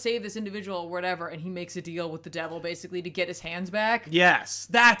 you want to save this individual or whatever, and he makes a deal with the devil basically to get his hands back. Yes,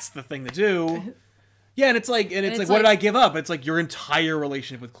 that's the thing to do. Yeah, and it's like, what did I give up? It's like your entire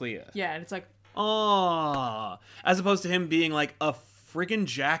relationship with Clea. Yeah, and it's like, as opposed to him being like a friggin'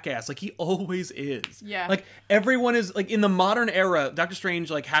 jackass, like he always is. Yeah. Like, everyone is, like, in the modern era, Doctor Strange,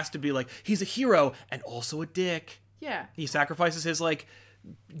 like, has to be like, he's a hero and also a dick. Yeah. He sacrifices his, like,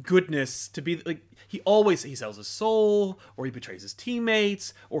 goodness to be, like, he sells his soul, or he betrays his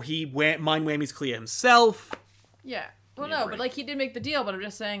teammates, or he mind whammies Clea himself. Yeah. Well, no, but, like, he did make the deal, but I'm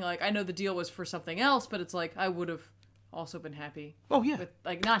just saying, like, I know the deal was for something else, but it's like, I would have also been happy. Oh, yeah.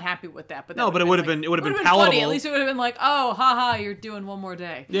 Like, not happy with that, but no, but it would have been palatable. Funny. At least it would have been like, oh, haha, you're doing one more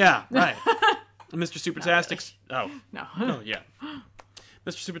day. Yeah, right. Mr. Supertastics. Oh. No. Oh, yeah.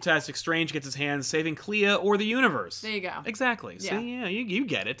 Mr. Supertastic Strange gets his hands saving Clea or the universe. There you go. Exactly. Yeah. See, yeah, you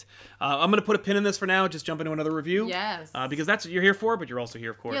get it. I'm going to put a pin in this for now, just jump into another review. Yes. Because that's what you're here for, but you're also here,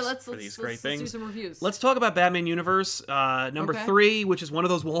 of course, for these great things. Let's do some reviews. Let's talk about Batman Universe, number 3, which is one of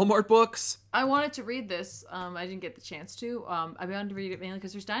those Walmart books. I wanted to read this. I didn't get the chance to. I wanted to read it mainly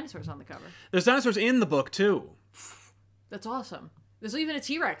because there's dinosaurs on the cover. There's dinosaurs in the book, too. That's awesome. There's even a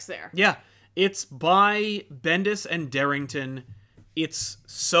T-Rex there. Yeah. It's by Bendis and Darrington. It's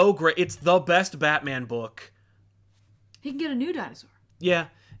so great. It's the best Batman book. He can get a new dinosaur. Yeah.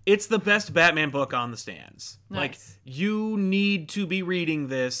 It's the best Batman book on the stands. Nice. Like, you need to be reading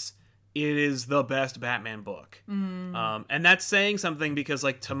this. It is the best Batman book. And that's saying something because,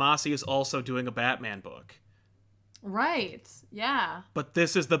 like, Tomasi is also doing a Batman book. Right. Yeah. But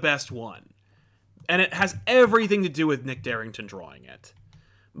this is the best one. And it has everything to do with Nick Darrington drawing it.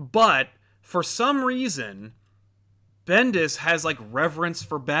 But, for some reason, Bendis has, like, reverence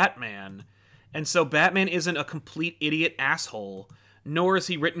for Batman. And so Batman isn't a complete idiot asshole, nor is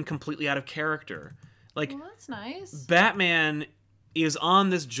he written completely out of character. Like, well, that's nice. Batman is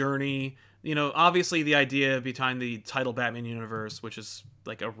on this journey. You know, obviously the idea behind the title Batman Universe, which is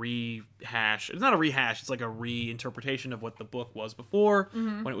like a rehash. It's not a rehash. It's like a reinterpretation of what the book was before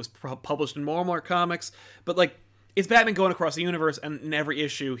when it was published in Walmart Comics. But, like, it's Batman going across the universe, and in every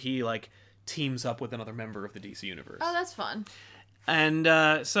issue he, like, teams up with another member of the DC Universe. Oh, that's fun. And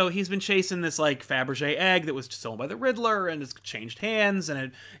so he's been chasing this, like, Fabergé egg that was stolen by the Riddler, and it's changed hands,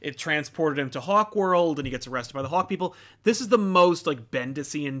 and it transported him to Hawkworld, and he gets arrested by the Hawk people. This is the most, like,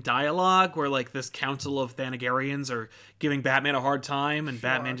 Bendisian dialogue, where, like, this council of Thanagarians are giving Batman a hard time, and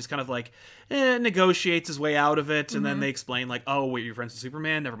Batman just kind of, like, negotiates his way out of it, and then they explain, like, oh, wait, you're friends with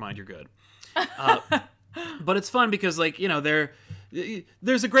Superman? Never mind, you're good. But it's fun because, like, you know,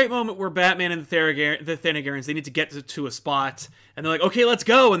 there's a great moment where Batman and the Thanagarians, they need to get to a spot, and they're like, okay, let's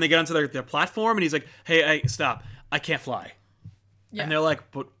go, and they get onto their platform, and he's like, hey, stop, I can't fly. Yeah. And they're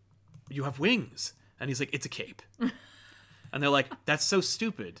like, but you have wings. And he's like, it's a cape. And they're like, that's so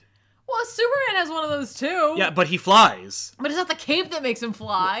stupid. Well, Superman has one of those too. Yeah, but he flies. But it's not the cape that makes him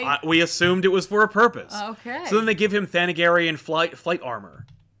fly. We assumed it was for a purpose. Okay. So then they give him Thanagarian flight armor.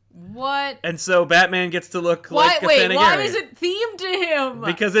 What? And so Batman gets to look like a Thanagarian. Why is it themed to him?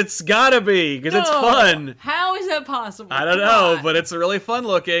 Because it's gotta be. Because it's fun. How is that possible? I don't know, but it's really fun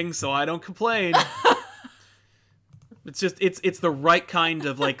looking, so I don't complain. It's just, it's the right kind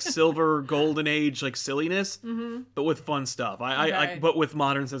of, like, silver golden age, like, silliness, but with fun stuff. But with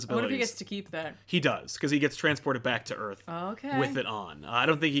modern sensibilities. What if he gets to keep that? He does, because he gets transported back to Earth with it on. I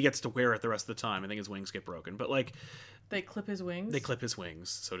don't think he gets to wear it the rest of the time. I think his wings get broken. But, like... They clip his wings? They clip his wings,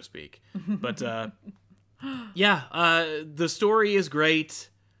 so to speak. But, yeah, the story is great.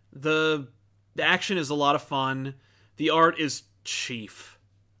 The action is a lot of fun. The art is chief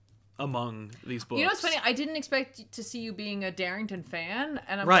among these books. You know what's funny? I didn't expect to see you being a Darrington fan,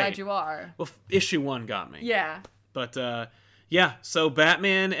 and I'm glad you are. Well, issue 1 got me. Yeah. But, yeah, so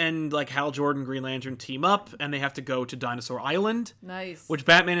Batman and, like, Hal Jordan, Green Lantern team up, and they have to go to Dinosaur Island. Nice. Which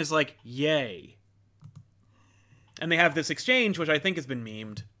Batman is like, yay. And they have this exchange, which I think has been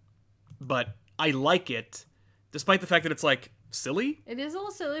memed, but I like it, despite the fact that it's, like, silly. It is a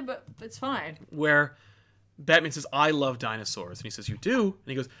little silly, but it's fine. Where Batman says, I love dinosaurs. And he says, you do? And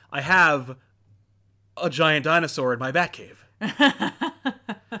he goes, I have a giant dinosaur in my Batcave.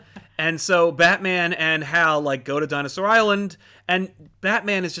 And so Batman and Hal, like, go to Dinosaur Island, and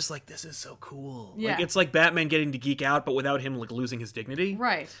Batman is just like, this is so cool. Yeah. Like, it's like Batman getting to geek out, but without him, like, losing his dignity.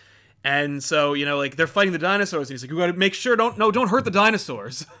 Right. And so, you know, like, they're fighting the dinosaurs, and he's like, we gotta make sure, don't hurt the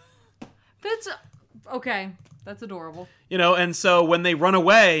dinosaurs. That's, okay. That's adorable. You know, and so when they run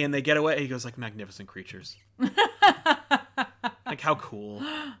away and they get away, he goes, like, magnificent creatures. Like, how cool.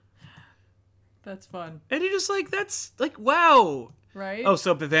 That's fun. And you're just like, that's, like, wow. Right? Oh,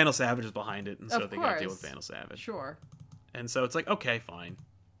 so the Vandal Savage is behind it, and so they gotta deal with Vandal Savage. Sure. And so it's like, okay, fine.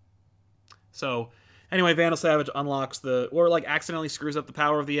 So... Anyway, Vandal Savage unlocks or, like, accidentally screws up the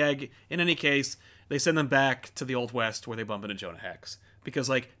power of the egg. In any case, they send them back to the Old West where they bump into Jonah Hex. Because,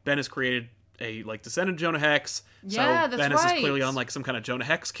 like, Ben has created a, like, descendant of Jonah Hex. Yeah, so that's Ben right. is clearly on, like, some kind of Jonah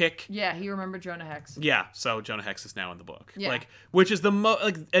Hex kick. Yeah, he remembered Jonah Hex. Yeah, so Jonah Hex is now in the book. Yeah. Like, which is the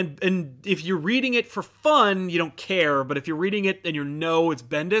like, and if you're reading it for fun, you don't care. But if you're reading it and you know it's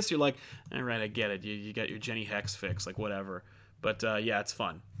Bendis, you're like, all right, I get it. You got your Jenny Hex fix, like, whatever. But, yeah, it's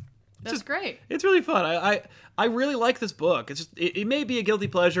fun. That's great. It's really fun. I really like this book. It's just it may be a guilty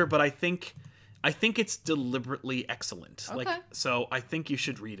pleasure, but I think it's deliberately excellent. Okay. Like, so I think you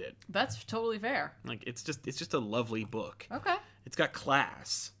should read it. That's totally fair. Like, it's just a lovely book. Okay. It's got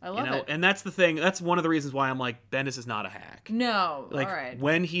class. I love it. And that's the thing. That's one of the reasons why I'm like, Bendis is not a hack. No. Like, all right.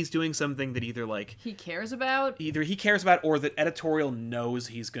 when he's doing something that either like he cares about, or that editorial knows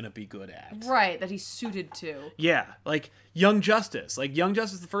he's gonna be good at. Right, that he's suited to. Yeah, like Young Justice. Like Young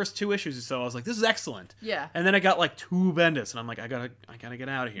Justice, the first 2 issues or so, I was like, this is excellent. Yeah. And then I got like 2 Bendis, and I'm like, I gotta get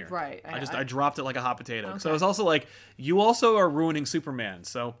out of here. Right. I dropped it like a hot potato. Okay. So I was also like, you also are ruining Superman.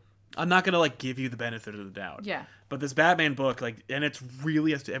 So I'm not gonna like give you the benefit of the doubt. Yeah. But this Batman book, like, and it's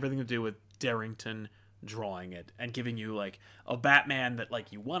really has everything to do with Darrington drawing it and giving you like a Batman that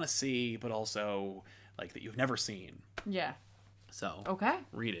like you want to see, but also like that you've never seen. Yeah. So okay,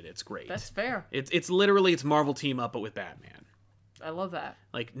 read it. It's great. That's fair. It's literally it's Marvel team up, but with Batman. I love that.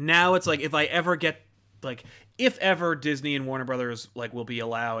 Like now it's like if I ever get like if ever Disney and Warner Brothers like will be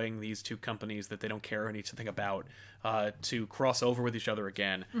allowing these 2 companies that they don't care anything about to cross over with each other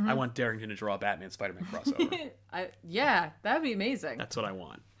again, I want Darrington to draw a Batman Spider-Man crossover. Yeah, that'd be amazing. That's what I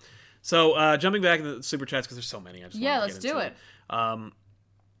want. So jumping back into the super chats because there's so many. I just let's do it.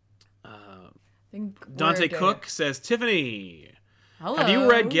 Dante Cook says, Tiffany, hello. Have you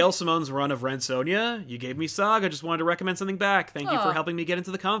read Gail Simone's run of Ren Sonja? You gave me Saga. Just wanted to recommend something back. Thank you for helping me get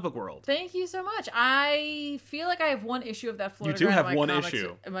into the comic book world. Thank you so much. I feel like I have one issue of that floating You do around have in one comics,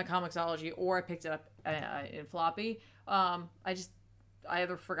 issue. in my Comixology, or I picked it up in floppy. I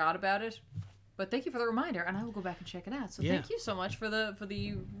either forgot about it, but thank you for the reminder, and I will go back and check it out. So thank you so much for the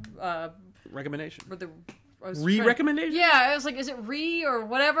recommendation. For the recommendation. Yeah, I was like, is it or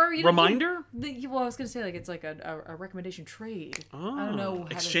whatever? Reminder? Well, I was gonna say like it's like a recommendation trade. Oh, I don't know.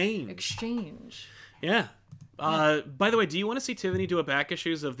 Exchange. Yeah. By the way, do you want to see Tiffany do a back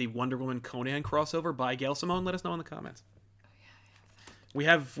issues of the Wonder Woman Conan crossover by Gail Simone? Let us know in the comments. We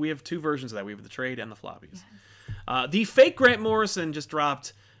have 2 versions of that. We have the trade and the floppies. Yes. The fake Grant Morrison just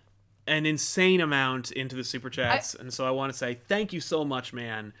dropped an insane amount into the super chats, and so I want to say thank you so much,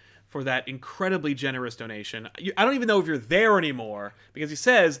 man, for that incredibly generous donation. I don't even know if you're there anymore, because he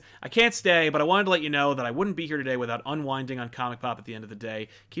says, I can't stay, but I wanted to let you know that I wouldn't be here today without unwinding on Comic Pop at the end of the day.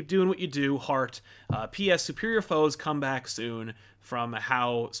 Keep doing what you do, heart. P.S. Superior Foes come back soon from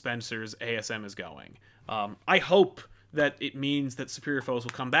how Spencer's ASM is going. I hope that it means that Superior Foes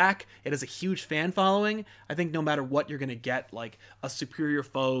will come back. It has a huge fan following. I think no matter what, you're going to get like a Superior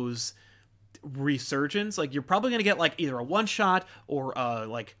Foes resurgence. Like you're probably going to get like either a one-shot or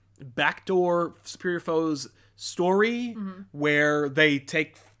like backdoor Superior Foes story where they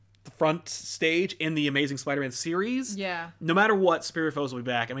take the front stage in the Amazing Spider-Man series. Yeah. No matter what, Superior Foes will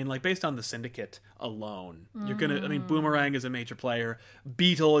be back. I mean, like based on the Syndicate alone, you're gonna. I mean, Boomerang is a major player.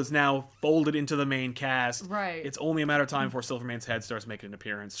 Beetle is now folded into the main cast. Right. It's only a matter of time before Silverman's head starts making an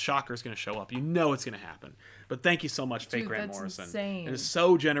appearance. Shocker's gonna show up. You know it's gonna happen. But thank you so much, Fake Grant Morrison. Insane. It is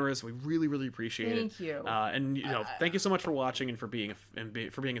so generous. We really, really appreciate it. Thank you. And you know, thank you so much for watching and for being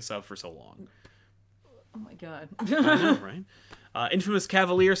a sub for so long. Oh my god. I know, right? Infamous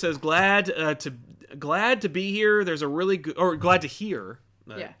Cavalier says, glad to be here. There's a really good, or glad to hear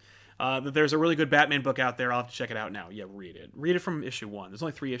that there's a really good Batman book out there. I'll have to check it out now. Yeah, read it. Read it from issue 1. There's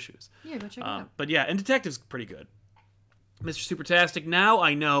only 3 issues. Yeah, go check it out. But yeah, and Detective's pretty good. Mr. Supertastic, now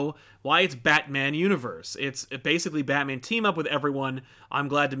I know why it's Batman Universe. It's basically Batman team up with everyone. I'm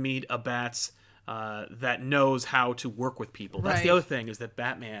glad to meet a Bats that knows how to work with people. That's the other thing, is that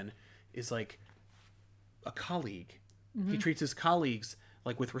Batman is like a colleague. He treats his colleagues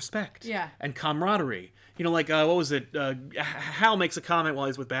like with respect and camaraderie. You know, like what was it? Hal makes a comment while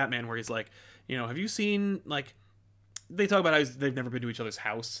he's with Batman where he's like, you know, have you seen like they talk about how they've never been to each other's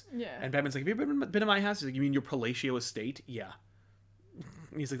house. Yeah. And Batman's like, have you ever been to my house? He's like, you mean your palatial estate? Yeah.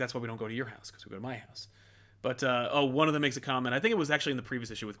 And he's like, that's why we don't go to your house, because we go to my house. But one of them makes a comment. I think it was actually in the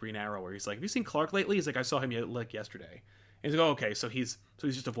previous issue with Green Arrow where he's like, have you seen Clark lately? He's like, I saw him like yesterday. And he's like, oh, okay, so he's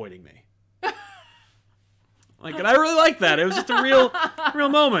just avoiding me. Like, and I really like that. It was just a real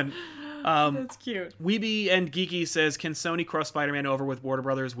moment. That's cute. Weeby and Geeky says, can Sony cross Spider-Man over with Warner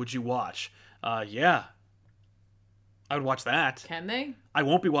Brothers? Would you watch? Yeah. I would watch that. Can they? I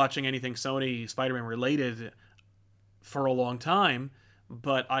won't be watching anything Sony Spider-Man related for a long time,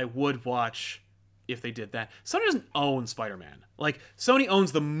 but I would watch if they did that. Sony doesn't own Spider-Man. Like, Sony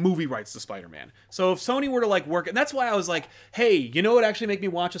owns the movie rights to Spider-Man. So if Sony were to, like, work... And that's why I was like, hey, you know what actually make me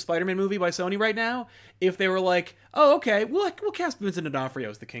watch a Spider-Man movie by Sony right now? If they were like, oh, okay, we'll cast Vincent D'Onofrio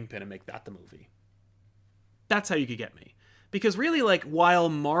as the Kingpin and make that the movie. That's how you could get me. Because really, like, while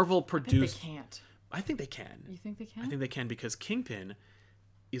Marvel produced... I think they can't. I think they can. You think they can? I think they can because Kingpin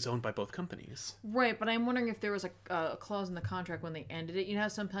is owned by both companies. Right, but I'm wondering if there was a clause in the contract when they ended it. You know how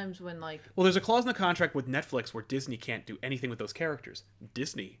sometimes when, like... Well, there's a clause in the contract with Netflix where Disney can't do anything with those characters.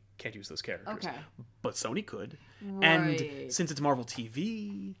 Disney can't use those characters. Okay. But Sony could. Right. And since it's Marvel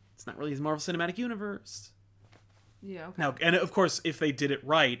TV, it's not really the Marvel Cinematic Universe. Yeah, okay. Now, and of course, if they did it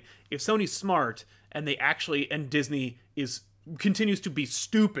right, if Sony's smart and they actually, and Disney continues to be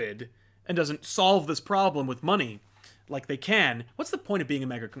stupid and doesn't solve this problem with money like they can, what's the point of being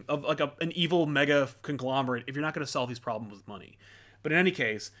an evil mega conglomerate if you're not going to solve these problems with money? But in any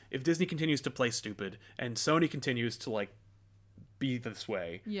case, if Disney continues to play stupid and Sony continues to like be this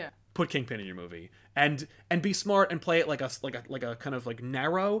way, yeah, put Kingpin in your movie and be smart and play it like a kind of like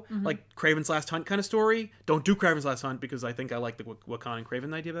narrow, like Kraven's Last Hunt kind of story. Don't do Kraven's Last Hunt because I think I like the Wakan and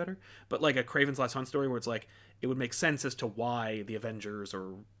Kraven idea better. But like a Kraven's Last Hunt story where it's like it would make sense as to why the Avengers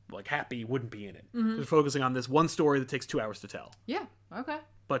or like Happy wouldn't be in it. They're focusing on this one story that takes 2 hours to tell. Yeah. Okay.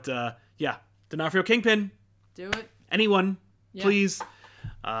 But yeah, D'Onofrio Kingpin. Do it. Anyone, yeah. please.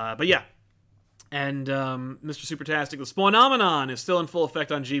 But yeah. And Mr. Supertastic, the Spawnomenon is still in full effect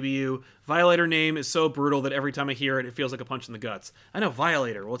on GBU. Violator name is so brutal that every time I hear it, it feels like a punch in the guts. I know,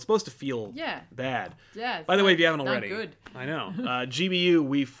 Violator. Well, it's supposed to feel bad. Yeah. By the way, if you haven't already. Not good. I know. GBU,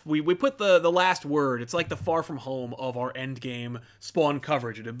 we put the last word. It's like the Far From Home of our Endgame Spawn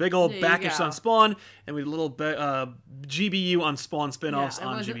coverage. We did a big old backish on Spawn, and we did a little GBU on Spawn spin-offs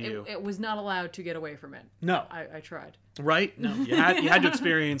on GBU. It was not allowed to get away from it. No. I tried. Right? No. You had to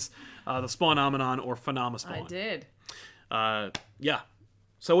experience the Spawnomenon or Phenom-A-Spawn. I did. Yeah.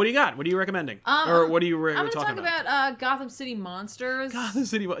 So what do you got? What are you recommending? Or what are you I'm talking going to talk about Gotham City Monsters. Gotham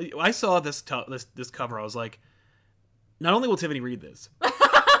City. I saw this cover. I was like, not only will Tiffany read this,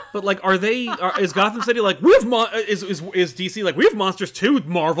 but like, is Gotham City like we have is DC like we have monsters too?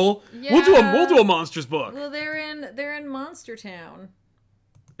 Marvel. Yeah. We'll do a monsters book. Well, they're in Monster Town.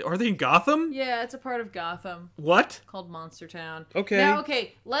 Are they in Gotham? Yeah, it's a part of Gotham. What? Called Monster Town. Okay. Now,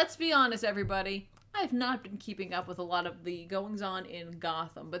 okay, let's be honest, everybody. I've not been keeping up with a lot of the goings-on in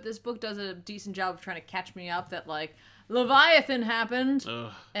Gotham, but this book does a decent job of trying to catch me up that, like, Leviathan happened,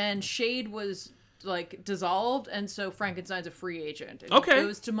 and Shade was, like, dissolved, and so Frankenstein's a free agent. And he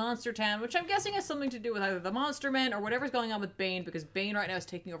goes to Monster Town, which I'm guessing has something to do with either the Monster Men or whatever's going on with Bane, because Bane right now is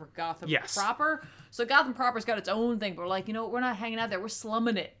taking over Gotham proper. So Gotham proper's got its own thing, but we're like, you know what, we're not hanging out there, we're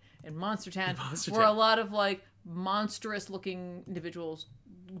slumming it in Monster Town, where a lot of, like, monstrous-looking individuals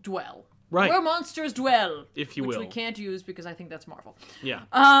dwell. Right. Where monsters dwell. If you will. Which we can't use because I think that's Marvel. Yeah.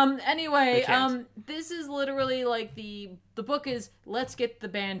 Anyway, this is literally like the book is let's get the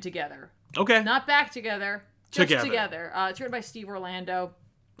band together. Okay. Not back together. Just together. It's written by Steve Orlando.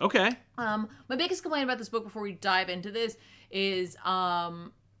 Okay. My biggest complaint about this book before we dive into this is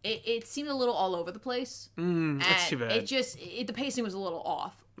it seemed a little all over the place. That's too bad. The pacing was a little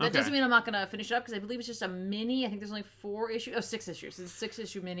off. That doesn't mean I'm not going to finish it up because I believe it's just a mini. I think there's only 6 issues. It's a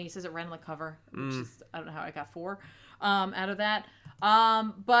 6-issue mini. It says it ran on the cover. Which is, I don't know how I got 4 out of that.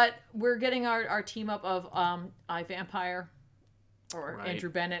 But we're getting our team up of I, Vampire. Or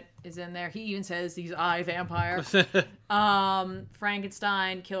Andrew Bennett is in there. He even says he's I, Vampire.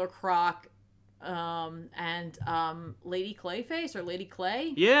 Frankenstein, Killer Croc, and Lady Clayface or Lady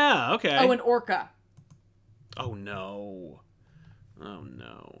Clay. Yeah, okay. Oh, and Orca. Oh, no. Oh,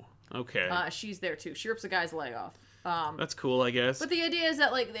 no. Okay. She's there, too. She rips a guy's leg off. That's cool, I guess. But the idea is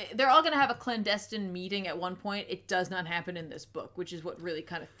that like they're all going to have a clandestine meeting at one point. It does not happen in this book, which is what really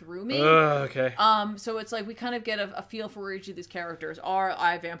kind of threw me. Okay. So it's like we kind of get a feel for where each of these characters are.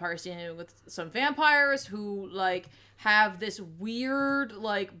 I, Vampires, dealing with some vampires who like have this weird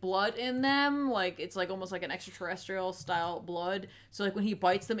like blood in them, like it's like almost like an extraterrestrial style blood. So like when he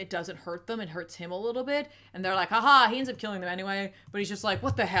bites them, it doesn't hurt them; it hurts him a little bit. And they're like, "Haha!" He ends up killing them anyway. But he's just like,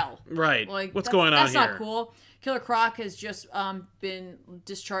 "What the hell?" Right. Like what's going on here? That's not cool. Killer Croc has just been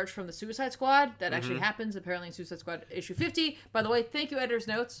discharged from the Suicide Squad. That actually happens apparently in Suicide Squad issue 50. By the way, thank you, editor's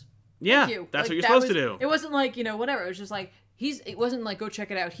notes. Yeah, thank you. That's what you're supposed to do. It wasn't like, whatever. It was just like, it wasn't like, go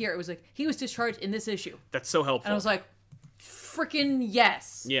check it out here. It was like, he was discharged in this issue. That's so helpful. And I was like, freaking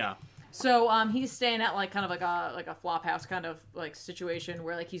yes. Yeah. So he's staying at like kind of like a flop house kind of like situation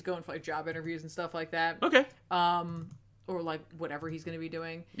where like he's going for like job interviews and stuff like that. Okay. Or like whatever he's going to be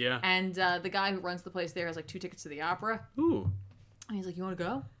doing. Yeah. And the guy who runs the place there has like 2 tickets to the opera. Ooh. And he's like, "You want to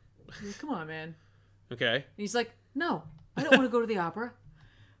go?" He's like, "Come on, man." Okay. And he's like, "No, I don't want to go to the opera."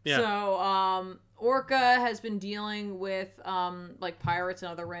 Yeah. So Orca has been dealing with like pirates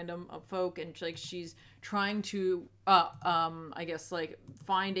and other random folk, and like she's trying to I guess like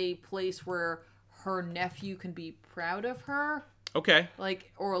find a place where her nephew can be proud of her. Okay.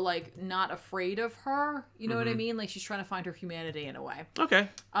 Like, or like not afraid of her. You know what I mean? Like she's trying to find her humanity in a way. Okay.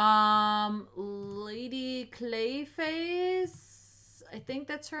 Lady Clayface I think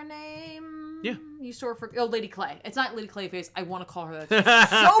that's her name. Yeah. You saw her for Lady Clay. It's not Lady Clayface. I want to call her that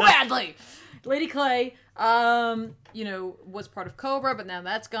so badly. Lady Clay, was part of Cobra, but now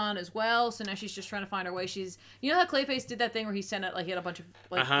that's gone as well. So now she's just trying to find her way. How Clayface did that thing where he sent out, he had a bunch of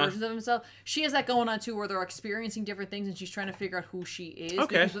versions of himself. She has that going on too, where they're experiencing different things, and she's trying to figure out who she is.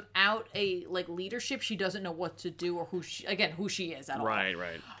 Okay. Because without a leadership, she doesn't know what to do or who she is at all. Right.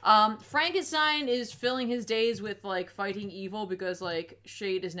 Frankenstein is filling his days with fighting evil because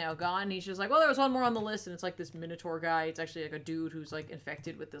Shade is now gone. He's just there was one more on the list, and it's this Minotaur guy. It's actually a dude who's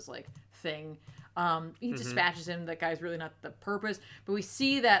infected with this thing. He dispatches him. That guy's really not the purpose, but we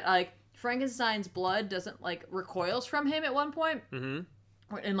see that Frankenstein's blood doesn't recoils from him at one point, in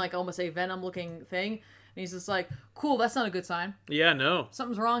almost a venom looking thing, and he's just cool, that's not a good sign. Yeah, no,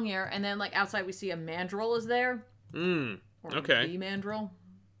 something's wrong here. And then outside we see a mandrill is there. Okay. The mandrill,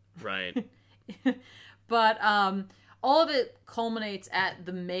 right. But all of it culminates at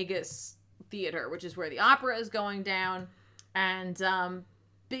the Magus Theater, which is where the opera is going down, and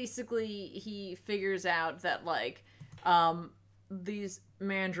basically he figures out that these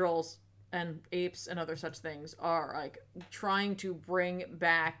mandrills and apes and other such things are trying to bring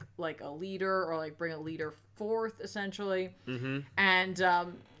back a leader, or bring a leader forth essentially. And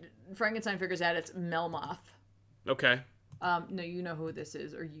Frankenstein figures out it's Melmoth. Okay. No, you know who this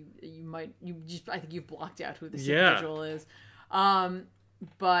is, or I think you've blocked out who this individual is.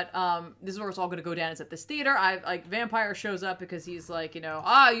 But this is where it's all going to go down. It's at this theater. Vampire shows up because he's you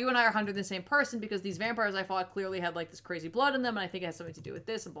and I are hunting the same person, because these vampires I fought clearly had this crazy blood in them, and I think it has something to do with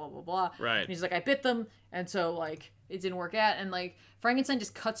this, and blah blah blah. Right. And he's I bit them, and so it didn't work out, and Frankenstein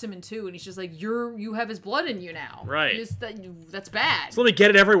just cuts him in two, and he's just you have his blood in you now. Right. That's bad. So let me get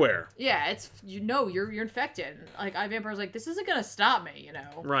it everywhere. Yeah, it's you're infected. Vampire's this isn't gonna stop me,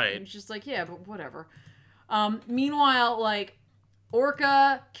 Right. And it's just yeah, but whatever. Meanwhile,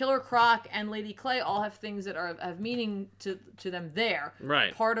 Orca, Killer Croc, and Lady Clay all have things that have meaning to them there.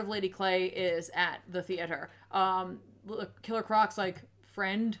 Right. Part of Lady Clay is at the theater. Killer Croc's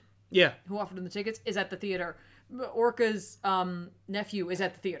friend, who offered him the tickets, is at the theater. Orca's nephew is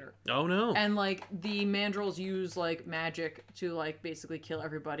at the theater. Oh no. And the mandrills use magic to basically kill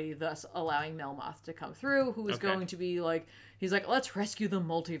everybody, thus allowing Melmoth to come through, who is going to be he's let's rescue the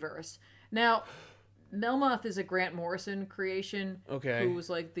multiverse. Now, Melmoth is a Grant Morrison creation. Okay. Who was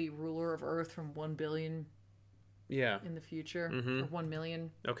the ruler of Earth from 1 billion. Yeah. In the future, or 1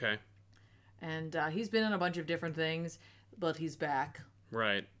 million. Okay. And he's been in a bunch of different things, but he's back.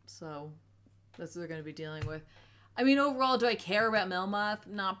 Right. So that's what they're going to be dealing with. I mean, overall, do I care about Melmoth?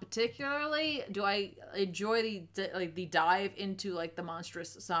 Not particularly. Do I enjoy the dive into the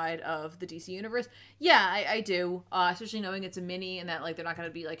monstrous side of the DC universe? Yeah, I do. Especially knowing it's a mini, and that they're not going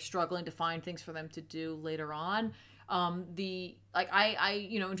to be struggling to find things for them to do later on. I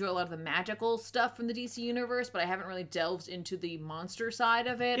enjoy a lot of the magical stuff from the DC universe, but I haven't really delved into the monster side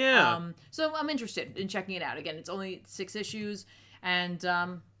of it. Yeah. So I'm interested in checking it out. Again, it's only 6 issues, and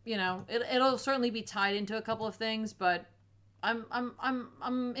it'll certainly be tied into a couple of things, but I'm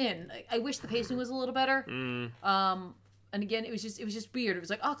in. I wish the pacing was a little better. And again, it was just weird. It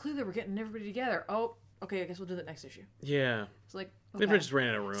was clearly we're getting everybody together. Oh, okay, I guess we'll do that next issue. Yeah. It's okay. Maybe I just ran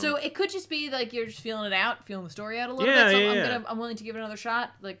out of room. So it could just be you're just feeling it out, feeling the story out a little bit. So I'm willing to give it another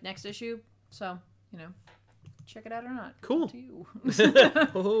shot, next issue. So, check it out or not. Cool. It's up to you.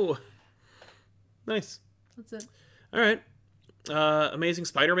 Oh. Nice. That's it. All right. Amazing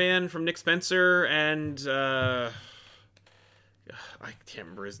Spider-Man from Nick Spencer and I can't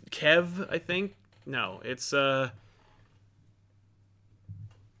remember his Kev, I think. No, it's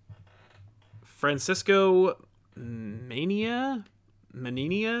Francisco Mania.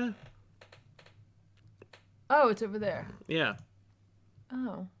 Oh, it's over there. Yeah.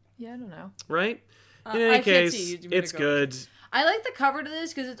 Oh, yeah, I don't know. Right? In any case, it's go. Good. I like the cover to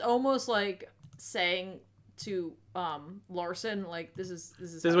this because it's almost saying to Larson, this is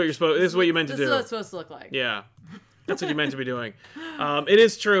what you're supposed. This is what you meant to do. This is what it's supposed to look like. Yeah, that's what you meant to be doing. It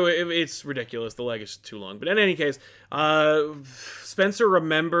is true. It's ridiculous. The leg is too long. But in any case, Spencer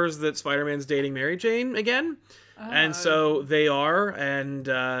remembers that Spider-Man's dating Mary Jane again, and so they are.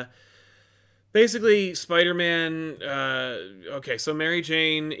 And basically, Spider-Man. Okay, so Mary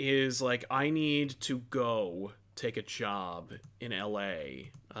Jane is I need to go take a job in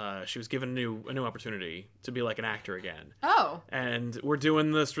L.A. She was given a new opportunity to be an actor again. Oh. And we're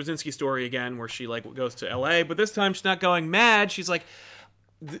doing the Straczynski story again, where she goes to L.A., but this time she's not going mad. She's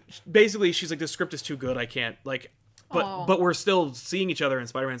basically she's the script is too good. I can't but we're still seeing each other, and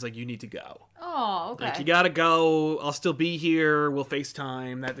Spider-Man's you need to go. Oh, okay. You gotta go. I'll still be here. We'll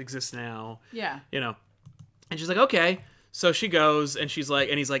FaceTime. That exists now. Yeah. And she's okay. So she goes, and he's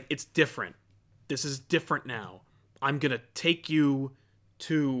like, it's different. This is different now. I'm going to take you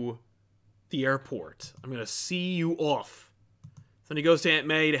to the airport. I'm going to see you off. Then he goes to Aunt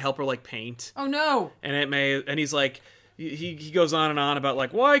May to help her, like, paint. Oh, no. And Aunt May, and he's like, he goes on and on about,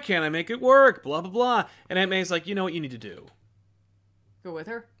 like, why can't I make it work? Blah, blah, blah. And Aunt May's like, you know what you need to do? Go with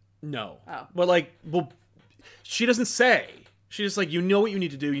her? No. Oh. But, like, well, she doesn't say. She's just like, you know what you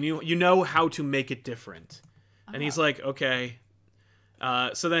need to do. You know how to make it different. And he's like, okay.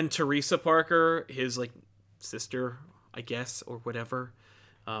 So then Teresa Parker, his, like, sister, I guess, or whatever,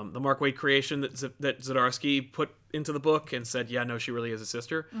 the Mark Waid creation that Zdarsky put into the book and said, yeah, no, she really is a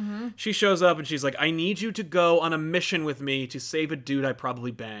sister. Mm-hmm. She shows up and she's like, I need you to go on a mission with me to save a dude I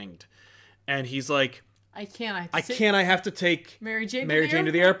probably banged. And he's like, I can't. I have to take Mary Jane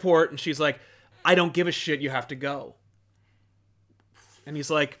to the airport. And she's like, I don't give a shit. You have to go. And he's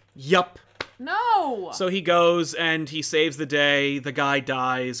like, yup. No. So he goes and he saves the day. The guy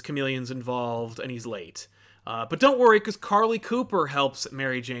dies. Chameleon's involved and he's late. But don't worry, because Carly Cooper helps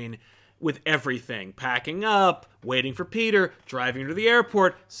Mary Jane with everything. Packing up, waiting for Peter, driving her to the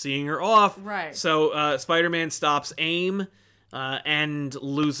airport, seeing her off. Right. So Spider-Man stops AIM and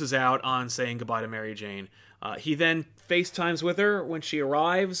loses out on saying goodbye to Mary Jane. He then FaceTimes with her when she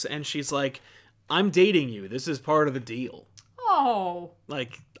arrives, and she's like, I'm dating you. This is part of the deal. Oh.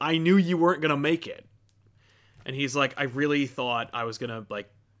 Like, I knew you weren't going to make it. And he's like, I really thought I was going to, like,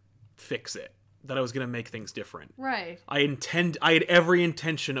 fix it. That I was going to make things different. Right. I had every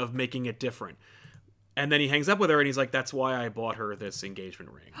intention of making it different. And then he hangs up with her and he's like, that's why I bought her this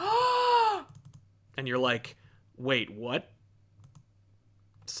engagement ring. And you're like, wait, what?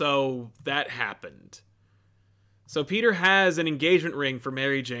 So that happened. So Peter has an engagement ring for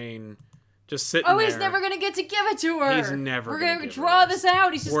Mary Jane just sitting there. Oh, he's never going to get to give it to her. He's never We're going to draw this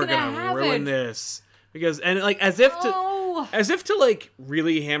out. He's just going to have it. We're going to ruin this. Because, and like, as if to like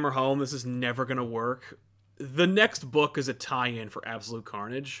really hammer home this is never gonna work, the next book is a tie-in for Absolute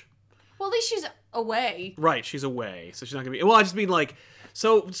Carnage. Well, at least she's away. Right, she's away, so she's not gonna be. Well, I just mean like,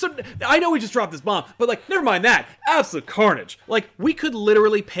 so I know we just dropped this bomb, but like, never mind that. Absolute Carnage. Like, we could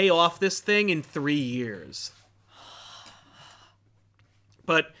literally pay off this thing in 3 years.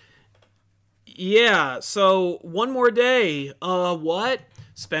 But yeah, so one more day. What?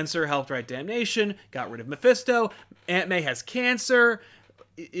 Spencer helped write Damnation, got rid of Mephisto. Aunt May has cancer.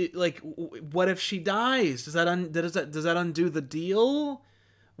 What if she dies? Does that undo the deal?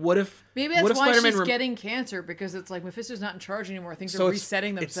 What if maybe that's why Spider-Man she's getting cancer, because it's like Mephisto's not in charge anymore. Things are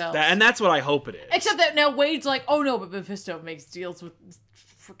resetting themselves. And that's what I hope it is. Except that now Wade's like, oh no, but Mephisto makes deals with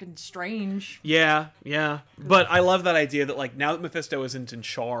freaking Strange. Yeah. But I love that idea that like now that Mephisto isn't in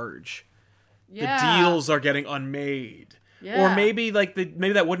charge, the deals are getting unmade. Yeah. Or maybe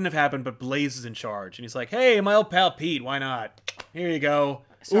maybe that wouldn't have happened, but Blaze is in charge, and he's like, "Hey, my old pal Pete, why not? Here you go."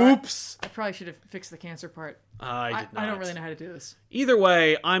 Sorry, oops. I probably should have fixed the cancer part. I did not. I don't really know how to do this. Either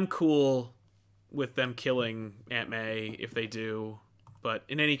way, I'm cool with them killing Aunt May if they do. But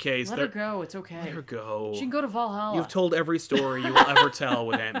in any case, let her go. It's okay. Let her go. She can go to Valhalla. You've told every story you will ever tell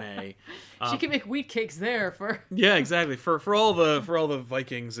with Aunt May. She can make wheat cakes there for. Yeah, exactly. For all the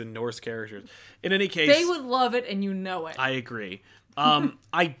Vikings and Norse characters. In any case, they would love it, and you know it. I agree.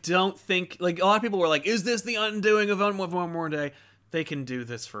 I don't think a lot of people were like, "Is this the undoing of One More Day?" They can do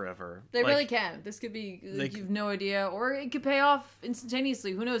this forever. They really can. This could be you've no idea, or it could pay off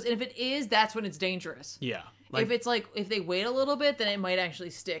instantaneously. Who knows? And if it is, that's when it's dangerous. Yeah. If they wait a little bit, then it might actually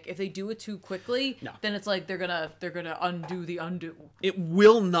stick. If they do it too quickly, then it's like they're gonna undo the undo. It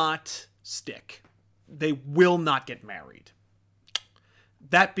will not stick. They will not get married.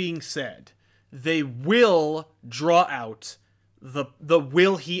 That being said, they will draw out the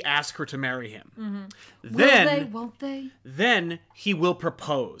will he ask her to marry him. Mm-hmm. Then, will they, won't they? Then he will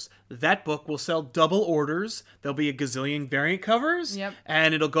propose. That book will sell double orders. There'll be a gazillion variant covers. Yep.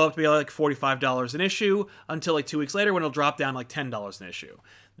 And it'll go up to be like $45 an issue until like 2 weeks later when it'll drop down like $10 an issue.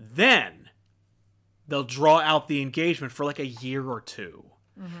 Then they'll draw out the engagement for like a year or two.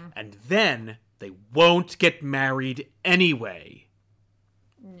 Mm-hmm. And then they won't get married anyway.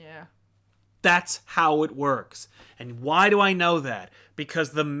 Yeah. That's how it works. And why do I know that?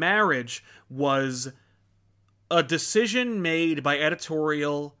 Because the marriage was a decision made by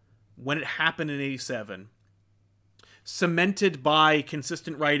editorial when it happened in 87, cemented by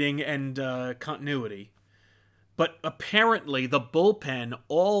consistent writing and continuity. But apparently the bullpen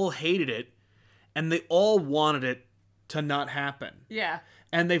all hated it, and they all wanted it to not happen. Yeah.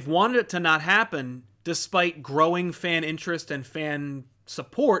 And they've wanted it to not happen despite growing fan interest and fan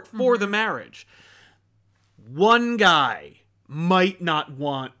support for the marriage. One guy might not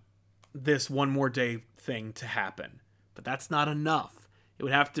want this One More Day thing to happen, but that's not enough. It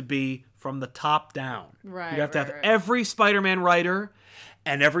would have to be from the top down. Right. You'd have to have every Spider-Man writer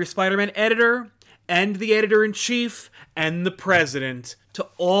and every Spider-Man editor and the editor-in-chief and the president to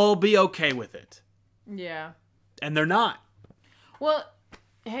all be okay with it. Yeah. And they're not. Well,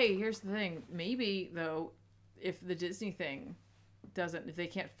 hey, here's the thing. Maybe, though, if the Disney thing if they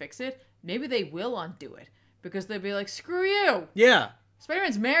can't fix it, maybe they will undo it. Because they'll be like, screw you. Yeah.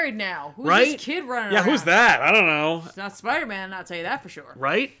 Spider-Man's married now. Who's right? this kid running around? Yeah, who's that? I don't know. It's not Spider-Man, I'll tell you that for sure.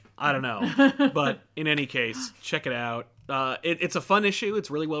 Right? I don't know. But in any case, check it out. It's a fun issue.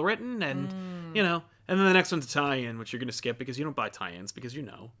 It's really well written. And, you know, and then the next one's a tie-in, which you're going to skip because you don't buy tie-ins because you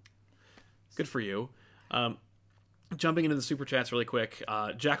know. Good for you. Jumping into the super chats really quick,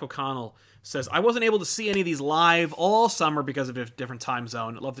 Jack O'Connell says, I wasn't able to see any of these live all summer because of a different time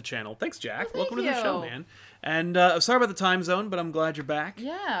zone. Love the channel. Thanks, Jack. Well, welcome to the show, man. And sorry about the time zone, but I'm glad you're back.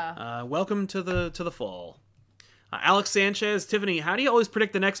 Yeah. Welcome to the fall. Alex Sanchez, Tiffany, how do you always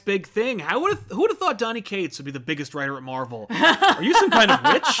predict the next big thing? Who would have thought Donny Cates would be the biggest writer at Marvel? Are you some kind of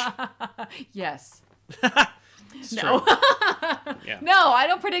witch? Yes. No. Yeah. No, I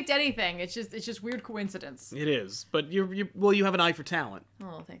don't predict anything. It's just weird coincidence. It is, but you have an eye for talent.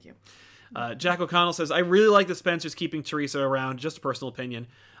 Oh, thank you. Jack O'Connell says, I really like that Spencer's keeping Teresa around. Just a personal opinion.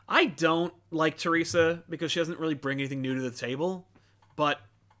 I don't like Teresa because she doesn't really bring anything new to the table. But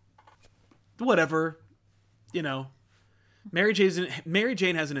whatever, you know. Mary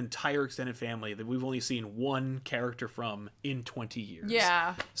Jane has an entire extended family that we've only seen one character from in 20 years.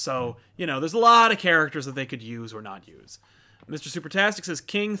 Yeah. So, you know, there's a lot of characters that they could use or not use. Mr. Supertastic says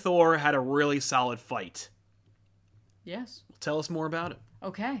King Thor had a really solid fight. Yes. Tell us more about it.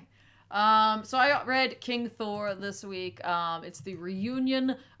 Okay. So I read King Thor this week. It's the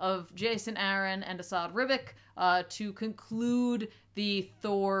reunion of Jason Aaron and Asad Ribic to conclude the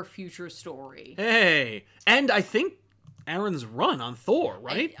Thor future story. Hey, and I think Aaron's run on Thor,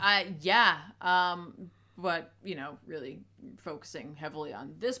 right? Yeah. But, you know, really focusing heavily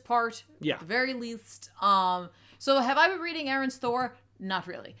on this part. Yeah. At the very least. So have I been reading Aaron's Thor? Not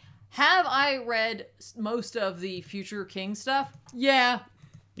really. Have I read most of the future King stuff? Yeah.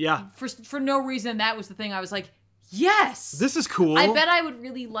 Yeah. For no reason, that was the thing. I was like, yes! This is cool. I bet I would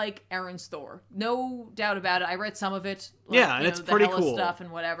really like Aaron's Thor. No doubt about it. I read some of it. Like, yeah, and it's pretty Hela cool. Stuff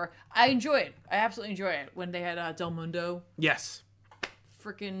and whatever. I enjoy it. I absolutely enjoy it. When they had Del Mundo. Yes.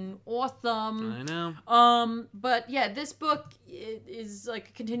 Freaking awesome. I know. But yeah, this book is like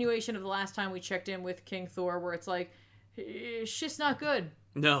a continuation of the last time we checked in with King Thor, where it's like, shit's not good.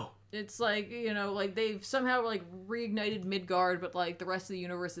 No. It's like, you know, like they've somehow like reignited Midgard, but like the rest of the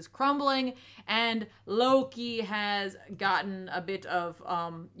universe is crumbling, and Loki has gotten a bit of,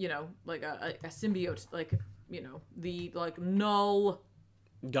 you know, like a symbiote, like, you know, the like null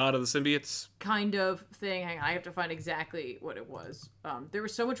God of the symbiotes kind of thing. Hang on, I have to find exactly what it was. There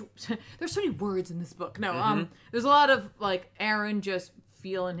was so much, there's so many words in this book. No, there's a lot of like Aaron just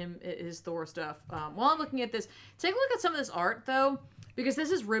feeling his Thor stuff. While I'm looking at this, take a look at some of this art though. Because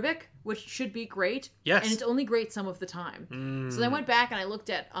this is Ribic, which should be great. Yes. And it's only great some of the time. So then I went back and I looked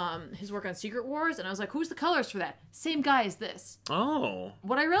at his work on Secret Wars, and I was like, who's the colors for that? Same guy as this. Oh.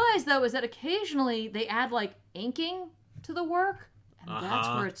 What I realized, though, is that occasionally they add, like, inking to the work, and that's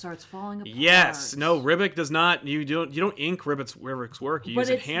where it starts falling apart. Yes. No, Ribic does not. You don't ink Ribic's work. You use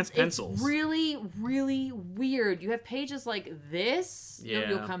enhanced pencils. It's really, really weird. You have pages like this. Yeah.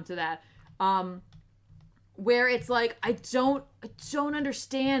 You'll come to that. Where it's like, I don't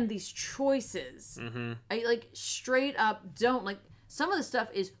understand these choices. I like straight up don't. Like, some of the stuff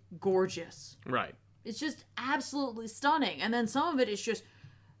is gorgeous. Right. It's just absolutely stunning. And then some of it is just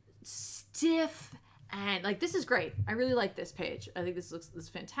stiff, and like, this is great. I really like this page. I think this is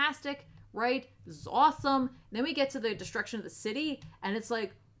fantastic, right? This is awesome. And then we get to the destruction of the city, and it's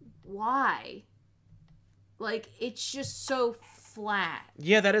like, why? Like, it's just so flat.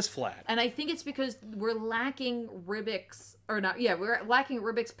 Yeah, that is flat. And I think it's because we're lacking Ribic's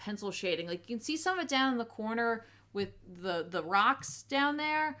pencil shading. Like, you can see some of it down in the corner with the rocks down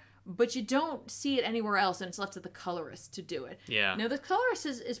there, but you don't see it anywhere else, and it's left to the colorist to do it. Yeah. Now, the colorist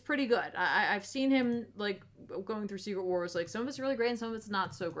is pretty good. I've seen him, like, going through Secret Wars. Like, some of it's really great and some of it's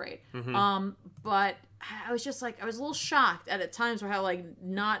not so great. But I was just like, I was a little shocked at times for how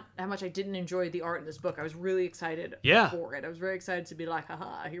much I didn't enjoy the art in this book. I was really excited for it. I was very excited to be like,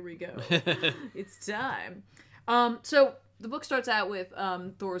 haha, here we go. It's time. So the book starts out with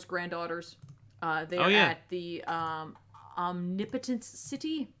Thor's granddaughters. They are at the Omnipotence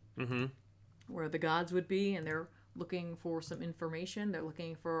City, where the gods would be, and they're looking for some information. They're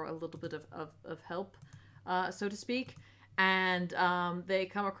looking for a little bit of help, so to speak. And they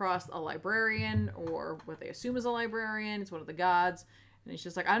come across a librarian, or what they assume is a librarian. It's one of the gods. And he's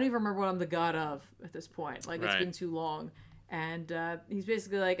just like, I don't even remember what I'm the god of at this point. Like, it's been too long. And he's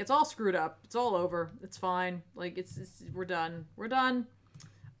basically like, it's all screwed up. It's all over. It's fine. Like, it's we're done. We're done.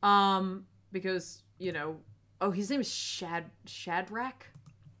 Because, you know, his name is Shadrach.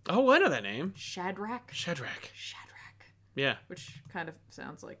 Oh, I know that name. Shadrach. Yeah. Which kind of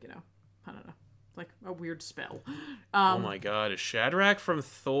sounds like, you know, I don't know, like a weird spell. Oh my god, is Shadrach from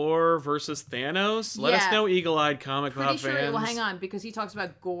Thor versus Thanos? Let us know, eagle-eyed comic pop fans. Well, hang on, because he talks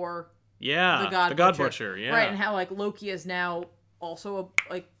about Gore. Yeah, the God Butcher. Yeah. Right, and how, like, Loki is now also,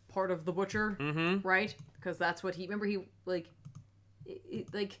 part of the Butcher, right? Because that's what he remember he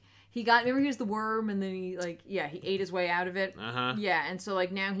was the worm, and then he ate his way out of it. Yeah, and so,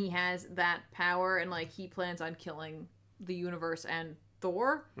 like, now he has that power, and, like, he plans on killing the universe and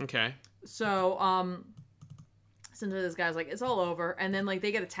Thor. Okay. So, essentially this guy's like, it's all over, and then, like,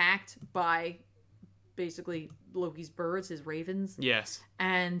 they get attacked by basically Loki's birds, his ravens. Yes.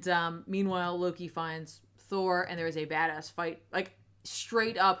 And meanwhile, Loki finds Thor, and there is a badass fight, like,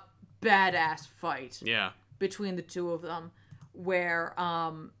 straight up badass fight. Yeah. Between the two of them, where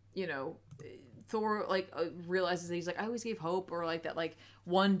you know, Thor, like, realizes that he's like, I always gave hope, or like that, like,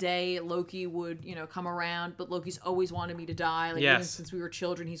 one day Loki would, you know, come around, but Loki's always wanted me to die. Like, even since we were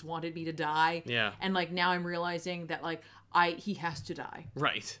children, he's wanted me to die. Yeah. And, like, now I'm realizing that, like, he has to die.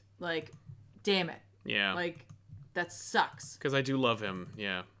 Right. Like, damn it. Yeah. Like, that sucks. Because I do love him.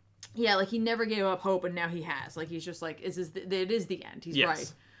 Yeah. Yeah, like, he never gave up hope, and now he has. Like, he's just like, it is the end. He's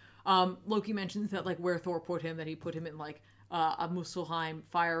right. Loki mentions that, like, where Thor put him, that he put him in, like, a Muspelheim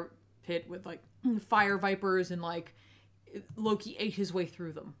fire pit with, like, fire vipers, and, like, Loki ate his way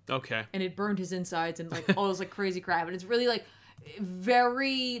through them. Okay. And it burned his insides, and, like, all this, like, crazy crap. And it's really, like,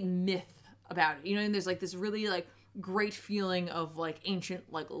 very myth about it, you know? And there's, like, this really, like, great feeling of, like, ancient,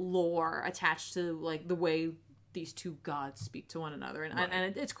 like, lore attached to, like, the way these two gods speak to one another. And,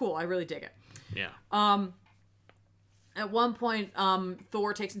 and it's cool. I really dig it. Yeah. At one point,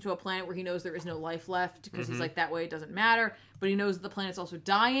 Thor takes him to a planet where he knows there is no life left, because he's like, that way it doesn't matter, but he knows that the planet's also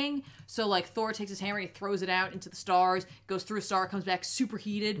dying. So, like, Thor takes his hammer and he throws it out into the stars, goes through a star, comes back super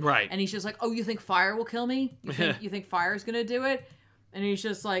heated. Right. And he's just like, oh, you think fire will kill me? You think fire's gonna do it? And he's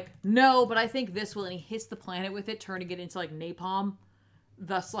just like, no, but I think this will. And he hits the planet with it, turning it into, like, napalm,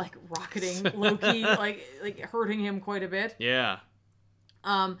 thus, like, rocketing Loki, like hurting him quite a bit. Yeah.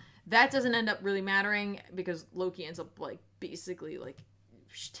 That doesn't end up really mattering, because Loki ends up, like, basically, like,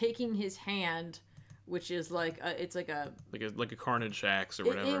 taking his hand, which is like it's like a Carnage axe or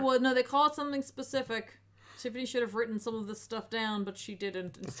whatever. Well, no, they call it something specific. Tiffany should have written some of this stuff down, but she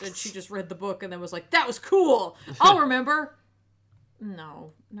didn't. Instead, she just read the book and then was like, "That was cool. I'll remember."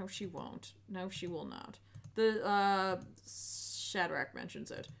 No, she won't. No, she will not. The Shadrach mentions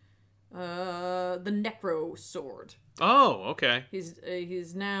it. The Necro Sword. Oh, okay.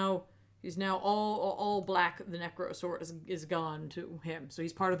 He's now all black. The Necro Sword is gone to him, so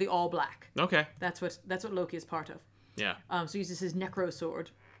he's part of the All Black. Okay. That's what Loki is part of. Yeah. So he uses his Necro Sword,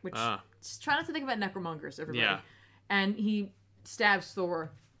 which just try not to think about necromongers, everybody. Yeah. And he stabs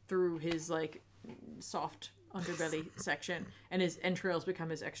Thor through his, like, soft underbelly section, and his entrails become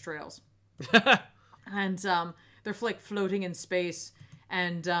his extrails. And they're, like, floating in space.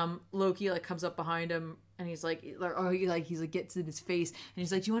 And Loki, like, comes up behind him, and he's like, gets in his face, and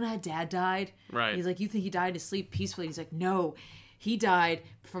he's like, "Do you want to know how Dad died?" Right. He's like, "You think he died to sleep peacefully?" He's like, "No, he died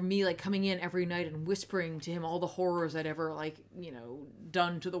from me, like, coming in every night and whispering to him all the horrors I'd ever, like, you know,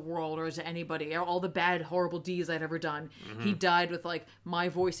 done to the world or to anybody, all the bad, horrible deeds I'd ever done. Mm-hmm. He died with, like, my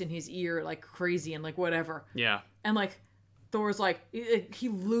voice in his ear, like, crazy and, like, whatever." Yeah. And, like, Thor's like, he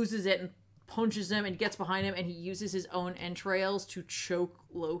loses it and punches him and gets behind him, and he uses his own entrails to choke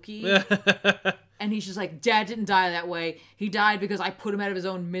Loki. And he's just like, "Dad didn't die that way. He died because I put him out of his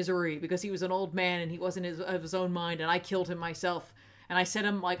own misery, because he was an old man and he wasn't of his own mind, and I killed him myself. And I set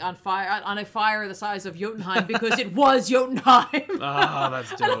him, like, on a fire the size of Jotunheim, because it was Jotunheim." Oh, that's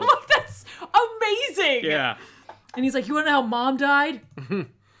dope. And I'm like, that's amazing. Yeah. And he's like, "You want to know how Mom died?"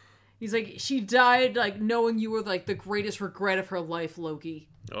 He's like, "She died, like, knowing you were, like, the greatest regret of her life, Loki."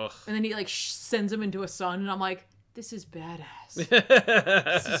 Ugh. And then he, like, sends him into a sun, and I'm like, this is badass.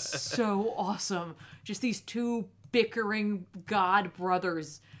 This is so awesome. Just these two bickering god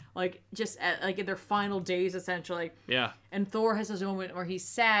brothers, like, just at, like, in their final days, essentially. Yeah. And Thor has this moment where he's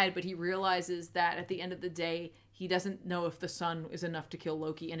sad, but he realizes that at the end of the day, he doesn't know if the sun is enough to kill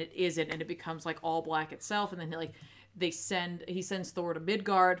Loki, and it isn't, and it becomes, like, all black itself. And then, like, he sends Thor to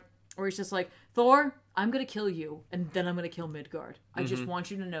Midgard, where he's just like, "Thor, I'm going to kill you, and then I'm going to kill Midgard. I just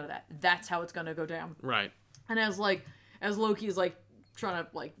want you to know that. That's how it's going to go down." Right. And I was like, as Loki is like trying to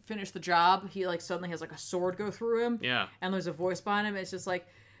like finish the job, he like suddenly has like a sword go through him. Yeah. And there's a voice behind him. It's just like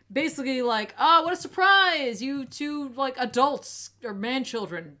basically like, oh, what a surprise! You two like adults or man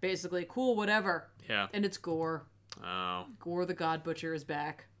children, basically. Cool, whatever. Yeah. And it's Gore. Oh. Gore the God Butcher is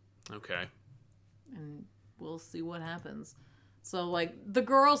back. Okay. And we'll see what happens. So like the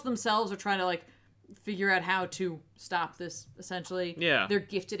girls themselves are trying to like figure out how to stop this, essentially. Yeah. They're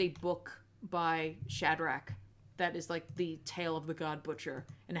gifted a book by Shadrach that is like the tale of the God Butcher,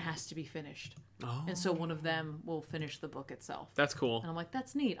 and it has to be finished. Oh. And so one of them will finish the book itself. That's cool. And I'm like,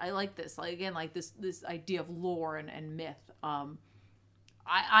 that's neat. I like this. Like again, like this idea of lore and myth.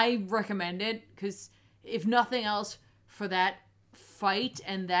 I recommend it because if nothing else, for that fight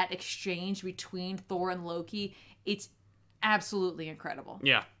and that exchange between Thor and Loki, it's absolutely incredible.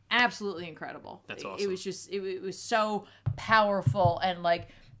 Yeah. Absolutely incredible. That's awesome. It was just it was so powerful and like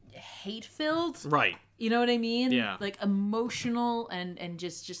hate filled. Right. You know what I mean? Yeah. Like emotional and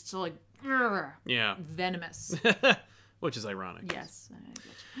just so like yeah. venomous. Which is ironic. Yes.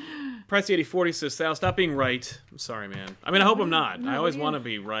 Pricey8040 says, Sal, stop being right. I'm sorry, man. I mean, I hope I'm not. No, I always want to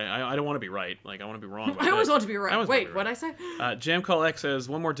be right. I don't want to be right. Like, I want to be wrong. I always want to be right. Wait, what'd I say? JamCallX says,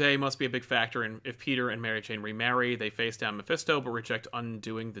 one more day must be a big factor in if Peter and Mary Jane remarry. They face down Mephisto, but reject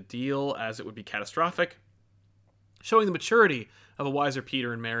undoing the deal as it would be catastrophic. Showing the maturity of a wiser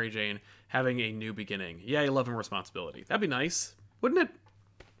Peter and Mary Jane having a new beginning. Yay, love and responsibility. That'd be nice, wouldn't it?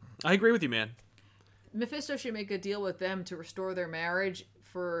 I agree with you, man. Mephisto should make a deal with them to restore their marriage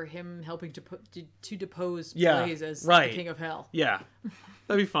for him helping to depose Blaze as the king of hell. Yeah,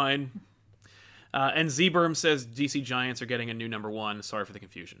 that'd be fine. And Zberm says DC Giants are getting a new #1. Sorry for the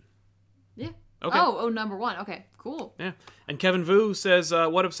confusion. Yeah. Okay. Oh, #1. Okay, cool. Yeah. And Kevin Vu says,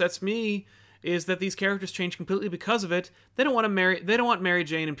 what upsets me is that these characters change completely because of it. They don't want to marry. They don't want Mary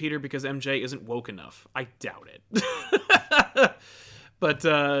Jane and Peter because MJ isn't woke enough. I doubt it. But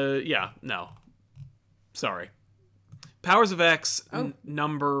yeah, no. Sorry. Powers of X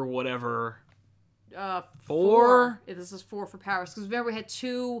number whatever. 4. Yeah, this is 4 for Powers because remember we had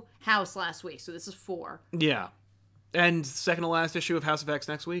 2 House last week, so this is 4. Yeah, and second to last issue of House of X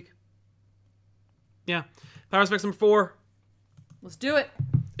next week. Yeah, Powers of X number 4. Let's do it.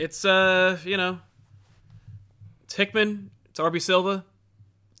 It's you know, it's Hickman. It's RB Silva.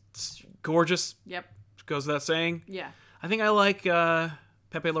 It's gorgeous. Yep. Goes without saying. Yeah. I think I like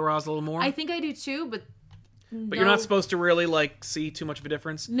Pepe Larraz a little more. I think I do too, but you're not supposed to really like see too much of a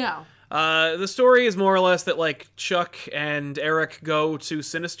difference. No. The story is more or less that like Chuck and Eric go to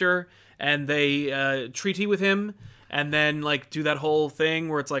Sinister and they treaty with him and then like do that whole thing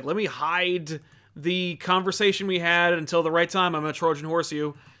where it's like, let me hide the conversation we had until the right time. I'm gonna Trojan horse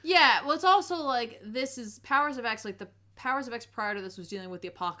you. Yeah, well, it's also like this is Powers of X. Like the Powers of X prior to this was dealing with the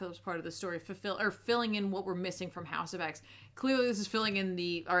Apocalypse part of the story, filling in what we're missing from House of X. Clearly, this is filling in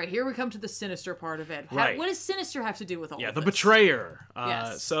the. All right, here we come to the Sinister part of it. Right. What does Sinister have to do with all? Yeah, of the this? betrayer.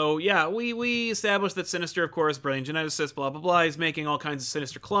 Yes. So yeah, we established that Sinister, of course, brilliant geneticist, blah blah blah. He's making all kinds of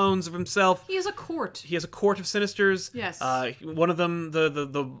Sinister clones of himself. He has a court. He has a court of Sinisters. Yes. One of them,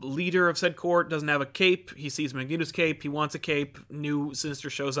 the leader of said court, doesn't have a cape. He sees Magneto's cape. He wants a cape. New Sinister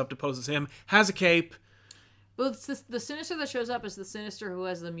shows up, deposes him, has a cape. Well, it's the Sinister that shows up is the Sinister who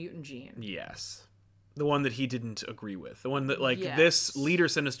has the mutant gene. Yes. The one that he didn't agree with. The one that, like, Yes. this leader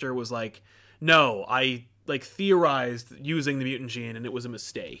Sinister was like, no, I, like, theorized using the mutant gene and it was a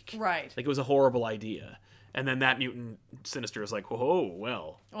mistake. Right. Like, it was a horrible idea. And then that mutant Sinister is like, whoa,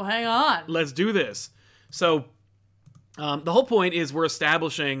 well. Well, hang on. Let's do this. So, the whole point is we're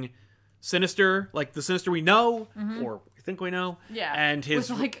establishing Sinister, like, the Sinister we know, or we think we know. Yeah. And his...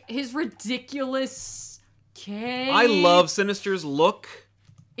 With, like, his ridiculous cape. I love Sinister's look.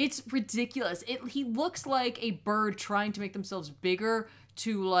 It's ridiculous. He looks like a bird trying to make themselves bigger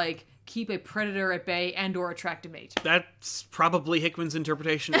to, like, keep a predator at bay and or attract a mate. That's probably Hickman's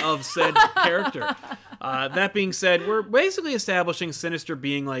interpretation of said character. That being said, we're basically establishing Sinister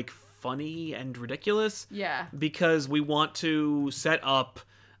being, like, funny and ridiculous. Yeah. Because we want to set up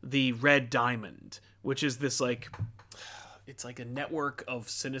the Red Diamond, which is this, like, it's like a network of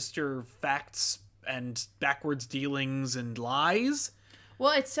sinister facts and backwards dealings and lies.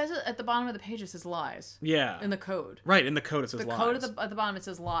 Well, it says it at the bottom of the page. It says lies. Yeah. In the code. Right, in the code it says lies. The code at the bottom it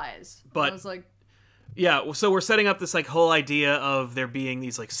says lies. But I was like, yeah, so we're setting up this like whole idea of there being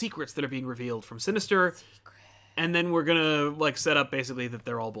these like secrets that are being revealed from Sinister, and then we're gonna like set up basically that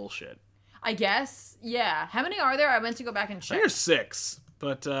they're all bullshit. I guess, yeah. How many are there? I meant to go back and check. There's 6,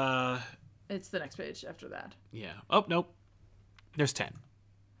 but it's the next page after that. Yeah. Oh nope. There's 10.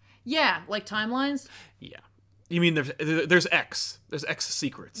 Yeah, like timelines. Yeah. You mean there's X? There's X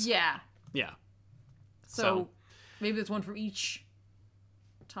secrets. Yeah. Yeah. So Maybe there's one from each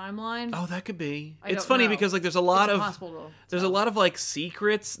timeline. Oh, that could be. It's funny because like there's a lot of like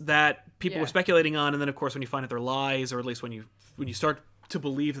secrets that people were speculating on, and then of course when you find out they're lies, or at least when you start to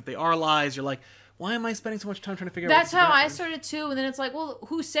believe that they are lies, you're like, why am I spending so much time trying to figure out? That's how I started too, and then it's like, well,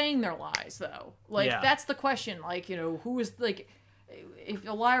 who's saying they're lies though? Like that's the question. Like, you know, who is like, if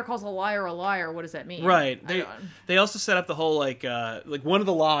a liar calls a liar, what does that mean? Right. They also set up the whole like one of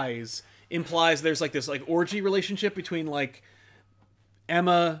the lies implies there's like this like orgy relationship between like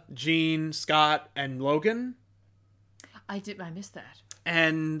Emma, Jean, Scott, and Logan. I missed that.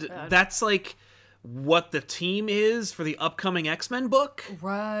 And that's like what the team is for the upcoming X-Men book.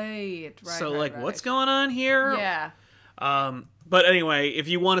 Right. So what's going on here? Yeah. But anyway, if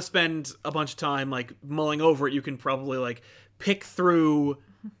you want to spend a bunch of time like mulling over it, you can probably like pick through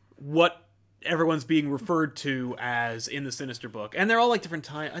what everyone's being referred to as in the Sinister book, and they're all like different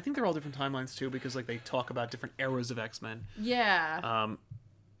time. I think they're all different timelines too, because like they talk about different eras of X-Men. Yeah.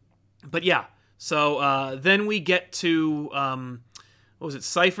 But yeah, so then we get to what was it?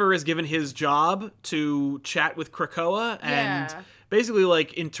 Cypher is given his job to chat with Krakoa and basically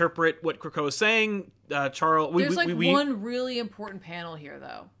like interpret what Krakoa's saying. Charles, there's one really important panel here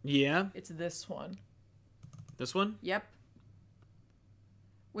though. Yeah, it's this one. This one? Yep.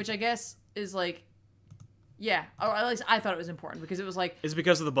 Which I guess is like, yeah, or at least I thought it was important because it was like... Is it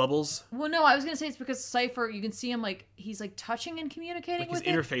because of the bubbles? Well, no, I was going to say it's because Cypher, you can see him like, he's like touching and communicating with it.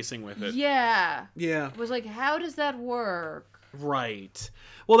 He's interfacing with it. Yeah. Yeah. It was like, how does that work? Right.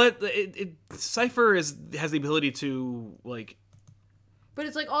 Well, Cypher has the ability to like... But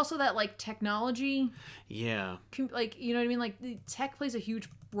it's like also that like technology... Yeah. Like, you know what I mean? Like the tech plays a huge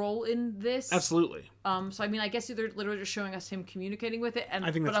role in this. Absolutely. So I mean, I guess they're literally just showing us him communicating with it, and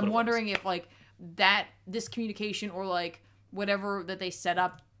I think that's but I'm wondering if like this communication or like whatever that they set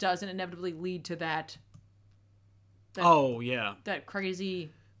up doesn't inevitably lead to that oh yeah, that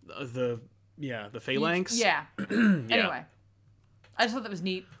crazy the phalanx. Yeah. Anyway, I just thought that was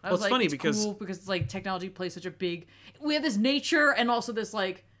neat. It's funny because cool because it's like technology plays such a big. We have this nature and also this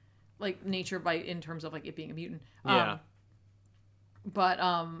like nature in terms of like it being a mutant. Yeah. But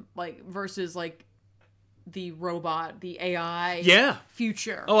like versus like the robot, the AI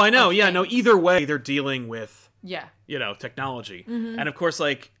future. Oh, I know. Yeah, no, either way they're dealing with technology. Mm-hmm. And of course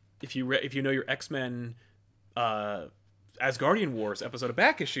like if you know your X-Men Asgardian Wars episode of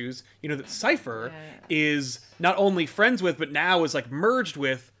back issues, you know that Cypher is not only friends with but now is like merged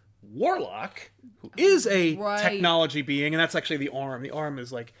with Warlock, who is a technology being, and that's actually the arm. The arm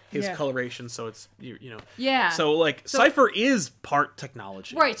is like his coloration, so it's you know. Yeah. So like Cypher is part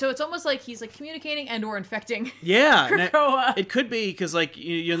technology. Right. So it's almost like he's like communicating and or infecting. Yeah. Krakoa. It could be because like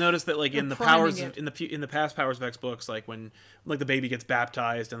you'll notice that like in the powers in the past Powers of X books, like when like the baby gets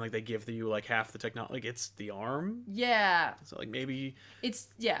baptized and like they give you like half the technology, like it's the arm. Yeah. So like maybe it's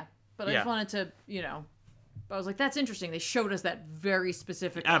but I just wanted to But I was like, that's interesting. They showed us that very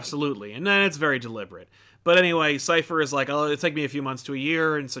specifically. Absolutely. And then it's very deliberate. But anyway, Cypher is like, oh, it'll take me a few months to a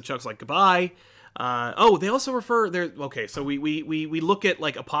year. And so Chuck's like, goodbye. They also refer there. Okay, so we look at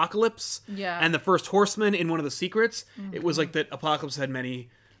like Apocalypse and the first Horseman in one of the secrets. Mm-hmm. It was like that Apocalypse had many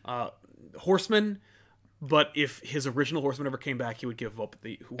horsemen. But if his original Horseman ever came back, he would give up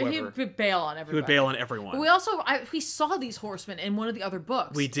whoever. He would bail on everybody. He would bail on everyone. But we saw these Horsemen in one of the other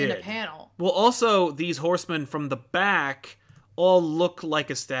books. We did. In a panel. Well, also, these Horsemen from the back all look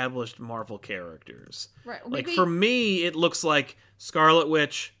like established Marvel characters. Right. Like, for me, it looks like Scarlet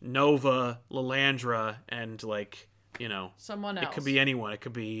Witch, Nova, Lilandra, and, like, someone else. It could be anyone. It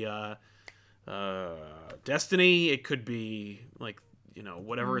could be Destiny. It could be, like,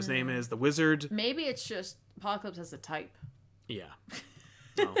 whatever his name is, the Wizard. Maybe it's just Apocalypse has a type. Yeah.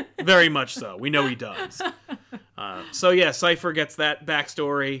 Oh, very much so. We know he does. Cypher gets that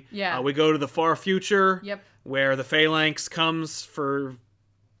backstory. Yeah. We go to the far future. Yep. Where the Phalanx comes for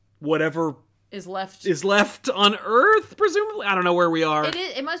whatever is left on Earth, presumably. I don't know where we are.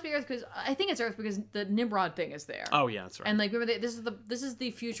 It must be Earth because I think it's Earth because the Nimrod thing is there. Oh yeah, that's right. And like remember, this is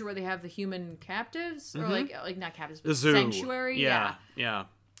the future where they have the human captives or like not captives, but the zoo. Sanctuary. Yeah.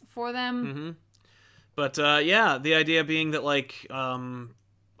 For them. Mm-hmm. But the idea being that like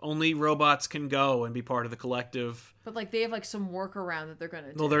only robots can go and be part of the collective. But like they have like some workaround that they're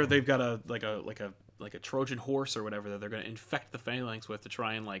gonna do. Well, they've got a Trojan horse or whatever that they're gonna infect the Phalanx with to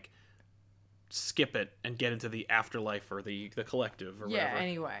try and like skip it and get into the afterlife or the collective or whatever.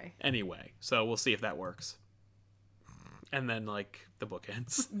 Anyway, so we'll see if that works. And then like the book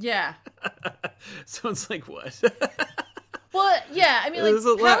ends. Yeah. So it's like what? Well, yeah, I mean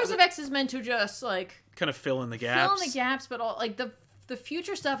like Powers of X is meant to just like kind of fill in the gaps. But all like the the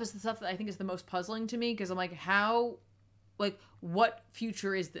future stuff is the stuff that I think is the most puzzling to me, because I'm like, what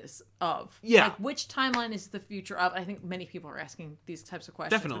future is this of? Yeah. Like, which timeline is the future of? I think many people are asking these types of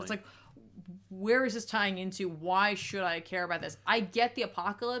questions. Definitely. But it's like, where is this tying into? Why should I care about this? I get the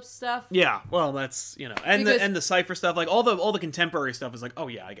apocalypse stuff. Yeah, well, that's, and the Cypher stuff, like all the contemporary stuff is like, oh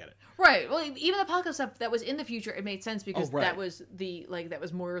yeah, I get it. Right. Well, even the apocalypse stuff that was in the future, it made sense because that was that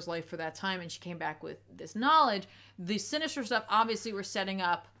was Moira's life for that time, and she came back with this knowledge. The Sinister stuff, obviously, we're setting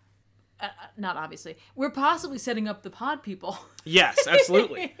up. Not obviously. We're possibly setting up the pod people. Yes,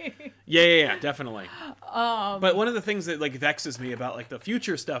 absolutely. Yeah, definitely. But one of the things that like vexes me about like the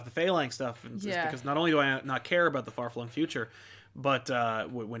future stuff, the Phalanx stuff, is because not only do I not care about the far-flung future, but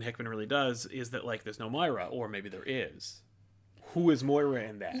when Hickman really does, is that like there's no Moira, or maybe there is. Who is Moira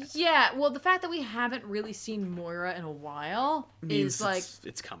in that? Yeah, well, the fact that we haven't really seen Moira in a while is like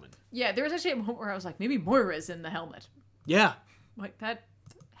it's coming. Yeah, there was actually a moment where I was like, maybe Moira is in the helmet. Yeah. Like that.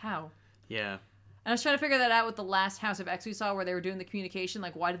 How? Yeah. And I was trying to figure that out with the last House of X we saw, where they were doing the communication.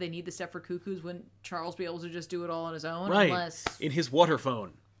 Like, why do they need the step for Cuckoos when Charles be able to just do it all on his own? Right. Unless in his water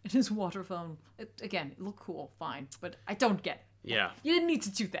phone. In his water phone. Again, it looked cool, fine, but I don't get it. Yeah. You didn't need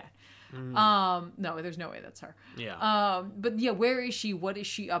to do that. No, there's no way that's her. Yeah. But yeah, where is she? What is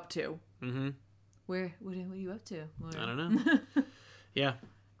she up to? Mm-hmm. What are you up to? I don't know. Yeah.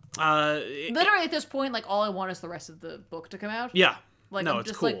 Literally at this point, like, all I want is the rest of the book to come out. Yeah. Like, no, I'm it's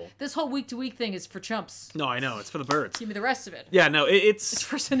just cool. Like, this whole week-to-week thing is for chumps. No, I know. It's for the birds. Give me the rest of it. Yeah, no, it's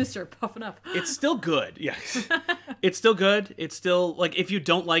for Sinister, puffing up. It's still good. Yeah. It's still good. It's still, like, if you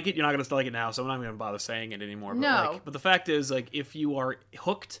don't like it, you're not going to like it now, so I'm not going to bother saying it anymore. But, no. Like, but the fact is, like, if you are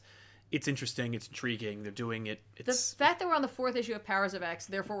hooked, it's interesting, it's intriguing, they're doing it. It's... The fact that we're on the 4th issue of Powers of X,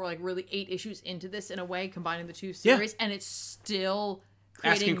 therefore we're, like, really 8 issues into this in a way, combining the two series, and it's still...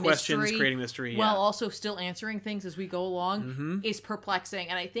 asking questions, creating mystery, while also still answering things as we go along is perplexing.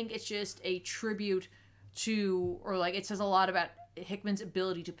 And I think it's just a tribute to, or like it says a lot about Hickman's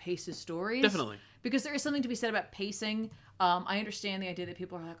ability to pace his stories. Definitely. Because there is something to be said about pacing. I understand the idea that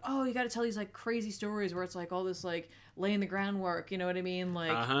people are like, oh, you got to tell these like crazy stories where it's like all this like laying the groundwork, you know what I mean?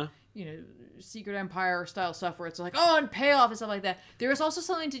 Like, Secret Empire style stuff where it's like, oh, and payoff and stuff like that. There is also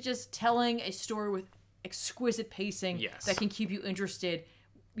something to just telling a story with exquisite pacing that can keep you interested,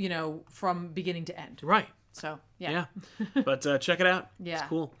 from beginning to end. Right. So, yeah. But check it out. Yeah. It's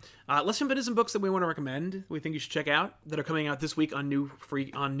cool. Let's jump into some books that we want to recommend, we think you should check out, that are coming out this week on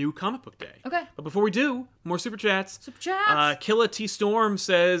New Comic Book Day. Okay. But before we do, more Super Chats. Super Chats! Killa T. Storm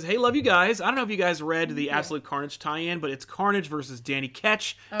says, hey, love you guys. I don't know if you guys read the Absolute Carnage tie-in, but it's Carnage versus Danny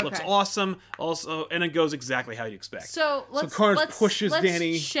Ketch. Okay. Looks awesome. Also, and it goes exactly how you'd expect. So Carnage pushes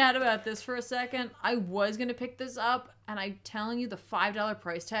Danny. Let's chat about this for a second. I was going to pick this up, and I'm telling you, the $5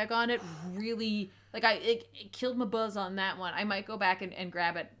 price tag on it really... Like, it killed my buzz on that one. I might go back and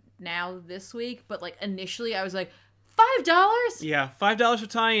grab it now this week, but, like, initially I was like, $5? Yeah, $5 for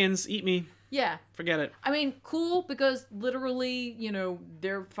tie-ins. Eat me. Yeah. Forget it. I mean, cool, because literally,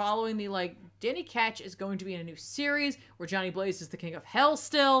 they're following the, like, Danny Ketch is going to be in a new series where Johnny Blaze is the king of hell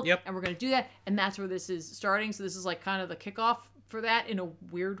still. Yep. And we're going to do that, and that's where this is starting, so this is, like, kind of the kickoff for that in a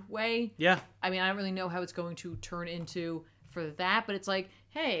weird way. Yeah. I mean, I don't really know how it's going to turn into for that, but it's like,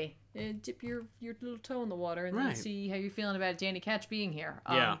 hey... dip your little toe in the water and then see how you're feeling about Danny Ketch being here.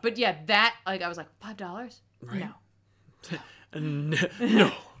 But yeah, that, like, I was like, $5? Right. No.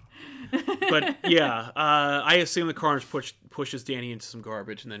 No. But yeah, I assume the Carnage pushes Danny into some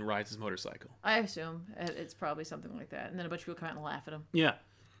garbage and then rides his motorcycle. I assume it's probably something like that. And then a bunch of people come out and laugh at him. Yeah.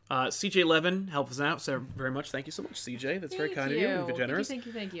 CJ Levin helps us out so very much. Thank you so much, CJ. That's very kind of you and very generous. Thank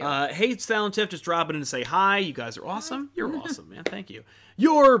you. Hey, Silent Tiff, just dropping in to say hi. You guys are awesome. You're awesome, man. Thank you.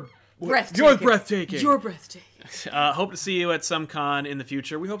 You're breathtaking. Hope to see you at some con in the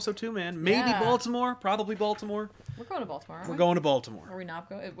future. We hope so too, man. Maybe Baltimore. Probably Baltimore. We're going to Baltimore, aren't we? We're going to Baltimore. Are we not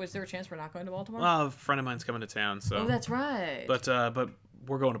going? Was there a chance we're not going to Baltimore? A friend of mine's coming to town, so. Oh, that's right. But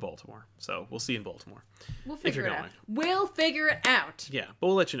we're going to Baltimore, so we'll see you in Baltimore. We'll figure it out. We'll figure it out. Yeah, but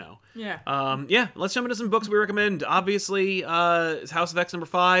we'll let you know. Yeah. Let's jump into some books we recommend. Obviously, House of X number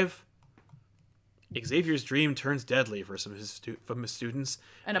 5. Xavier's dream turns deadly for some from his students.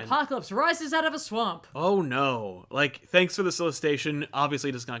 An apocalypse rises out of a swamp. Oh no. Like, thanks for the solicitation. Obviously,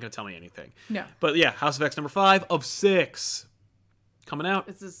 it's not going to tell me anything. No. But yeah, House of X number 5 of 6. Coming out.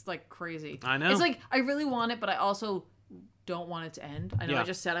 This is, like, crazy. I know. It's like, I really want it, but I also don't want it to end. I know I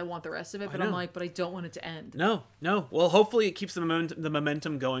just said I want the rest of it, but I'm like, but I don't want it to end. No. Well, hopefully it keeps the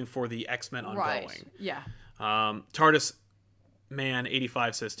momentum going for the X-Men ongoing. Right. Yeah. TARDIS Man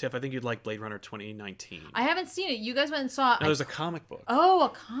 85 says, Tiff, I think you'd like Blade Runner 2019. I haven't seen it. You guys went and saw it. No, there's a comic book. Oh, a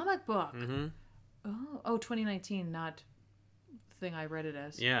comic book. Mm-hmm. Oh, 2019, not thing I read it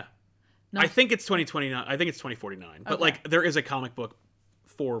as. Yeah. I think it's 2029. I think it's 2049. But like, there is a comic book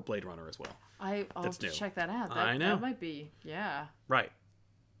for Blade Runner as well. I'll have to check that out. I know. That might be, Right.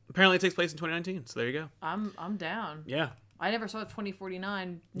 Apparently, it takes place in 2019. So there you go. I'm down. Yeah. I never saw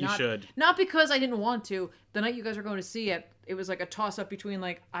 2049. You should. Not because I didn't want to. The night you guys were going to see it, it was like a toss-up between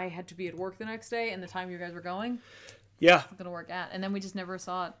like I had to be at work the next day and the time you guys were going. Yeah. It's not going to work out. And then we just never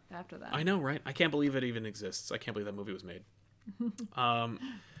saw it after that. I know, right? I can't believe it even exists. I can't believe that movie was made.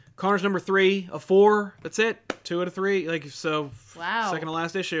 Carnage number 3 of 4. That's it. 2 out of 3. Like, so. Wow. Second to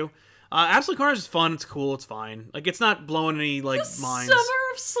last issue. Absolute Carnage is fun. It's cool. It's fine. Like, it's not blowing any, like, minds.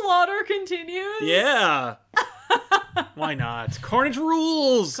 Summer of Slaughter continues. Yeah. Why not? Carnage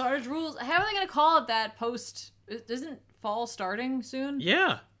rules. Carnage rules. How are they going to call it that post? Isn't fall starting soon?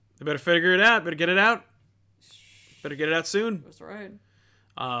 Yeah. They better figure it out. Better get it out. Better get it out soon. That's right.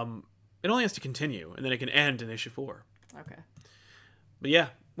 It only has to continue, and then it can end in issue 4. Okay. But yeah,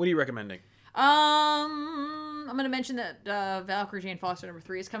 what are you recommending? I'm going to mention that Valkyrie Jane Foster number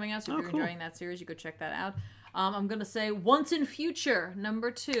 3 is coming out, so if you're enjoying that series, you could check that out. I'm going to say Once in Future number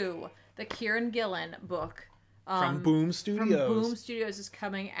 2, the Kieran Gillen book. From Boom Studios. From Boom Studios is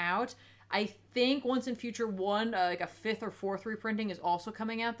coming out. I think Once in Future 1, like a 5th or 4th reprinting, is also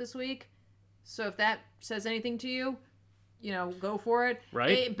coming out this week. So if that says anything to you, go for it.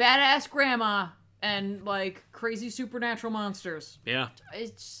 Right. Badass grandma and like crazy supernatural monsters. Yeah.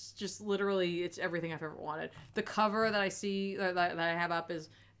 It's just literally, it's everything I've ever wanted. The cover that I see that I have up is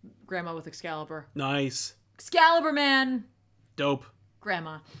grandma with Excalibur. Nice. Excalibur, man. Dope.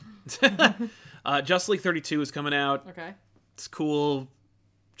 Grandma. Just League 32 is coming out. Okay. It's cool.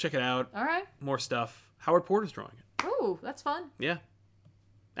 Check it out. All right. More stuff. Howard Porter's drawing it. Ooh, that's fun. Yeah.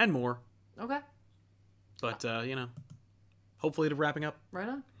 And more. Okay. But, hopefully it's wrapping up. Right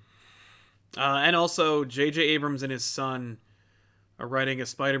on. And also, J.J. Abrams and his son are writing a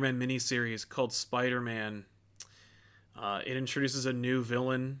Spider-Man miniseries called Spider-Man. It introduces a new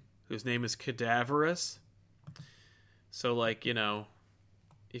villain whose name is Cadaverous. So, like,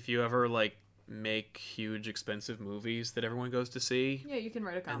 if you ever, like, make huge, expensive movies that everyone goes to see... Yeah, you can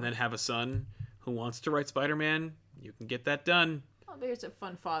write a comic. And then have a son who wants to write Spider-Man, you can get that done. Oh, there's a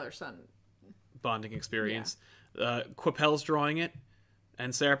fun father-son bonding experience. Yeah. Quipel's drawing it.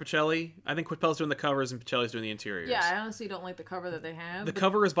 And Sarah Pichelli. I think Quipel's doing the covers and Pichelli's doing the interiors. Yeah, I honestly don't like the cover that they have. The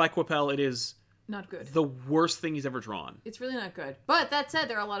cover is by Quipel. It is... not good. The worst thing he's ever drawn. It's really not good. But that said,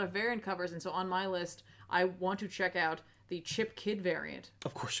 there are a lot of variant covers, and so on my list, I want to check out the Chip Kid variant.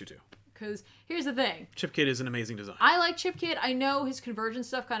 Of course you do. Because here's the thing. Chip Kid is an amazing design. I like Chip Kid. I know his convergence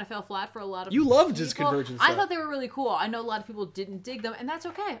stuff kind of fell flat for a lot of people. You loved his convergence stuff. I thought they were really cool. I know a lot of people didn't dig them, and that's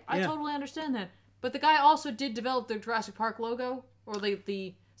okay. I totally understand that. But the guy also did develop the Jurassic Park logo, or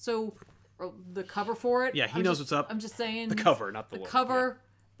the cover for it. Yeah, he knows what's up. I'm just saying. The cover, not the logo. The cover,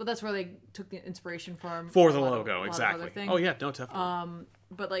 but that's where they took the inspiration from. For the logo, exactly. Oh, yeah, no, definitely.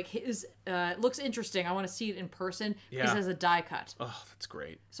 But like his looks interesting. I want to see it in person because it has a die cut. Oh, that's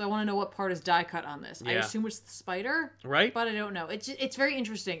great. So I want to know what part is die cut on this. I assume it's the spider, right? But I don't know. It's very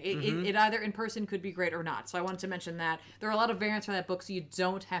interesting. It either in person could be great or not. So I wanted to mention that there are a lot of variants for that book, so you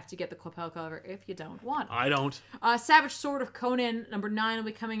don't have to get the Quipel cover if you don't want. I don't. Savage Sword of Conan number 9 will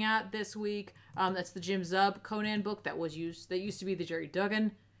be coming out this week. That's the Jim Zub Conan book that used to be the Jerry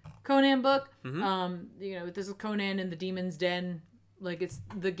Duggan Conan book. Mm-hmm. This is Conan in the Demon's Den. Like, it's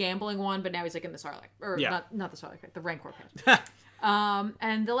the gambling one, but now he's, like, in the Sarlacc. Or, not the Sarlacc, the Rancor pit.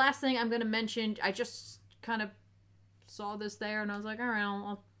 And the last thing I'm going to mention, I just kind of saw this there, and I was like, all right,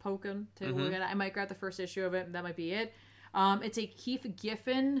 I'll poke him, take a look at it. I might grab the first issue of it, and that might be it. It's a Keith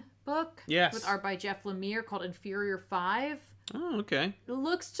Giffen book. Yes. With art by Jeff Lemire called Inferior 5. Oh, okay. It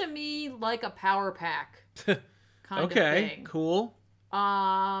looks to me like a power pack kind of thing. Okay, cool.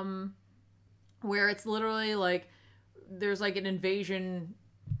 Where it's literally, like... there's like an invasion,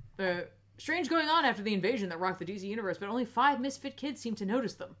 strange going on after the invasion that rocked the DC universe, but only 5 misfit kids seem to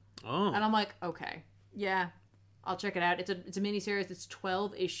notice them. Oh. And I'm like, okay, yeah, I'll check it out. It's a miniseries. It's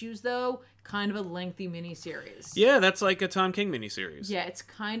 12 issues though, kind of a lengthy miniseries. Yeah, that's like a Tom King miniseries. Yeah, it's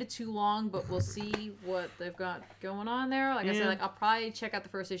kind of too long, but we'll see what they've got going on there. Like I said, I'll probably check out the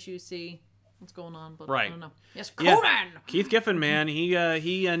first issue, see what's going on, but I don't know. Yes, Conan! Yeah. Keith Giffen, man. He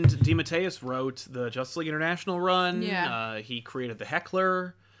and DeMatteis wrote the Justice League International run. Yeah. He created the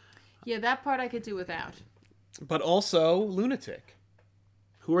Heckler. Yeah, that part I could do without. But also Lunatic.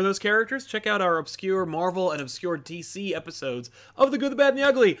 Who are those characters? Check out our obscure Marvel and obscure DC episodes of The Good, the Bad, and the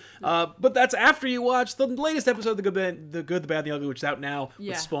Ugly. But that's after you watch the latest episode of The Good, the Bad, and the Ugly, which is out now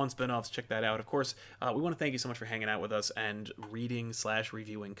with Spawn spinoffs. Check that out. Of course, we want to thank you so much for hanging out with us and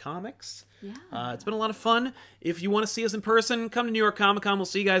reading/reviewing comics. Yeah. It's been a lot of fun. If you want to see us in person, come to New York Comic Con. We'll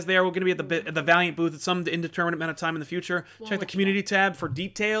see you guys there. We're going to be at the Valiant booth at some indeterminate amount of time in the future. Check the community tab for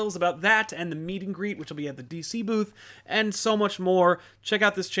details about that and the meet and greet, which will be at the DC booth, and so much more. Check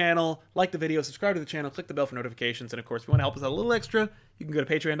out this channel, like the video, subscribe to the channel, click the bell for notifications, and of course, if you want to help us out a little extra, you can go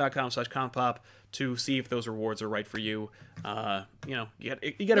to patreon.com/compop to see if those rewards are right for you. You know, you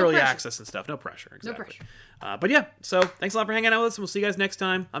get early access and stuff. No pressure. Exactly. No pressure. But yeah, so thanks a lot for hanging out with us, and we'll see you guys next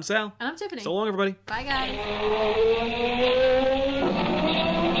time. I'm Sal. And I'm Tiffany. So long, everybody. Bye, guys.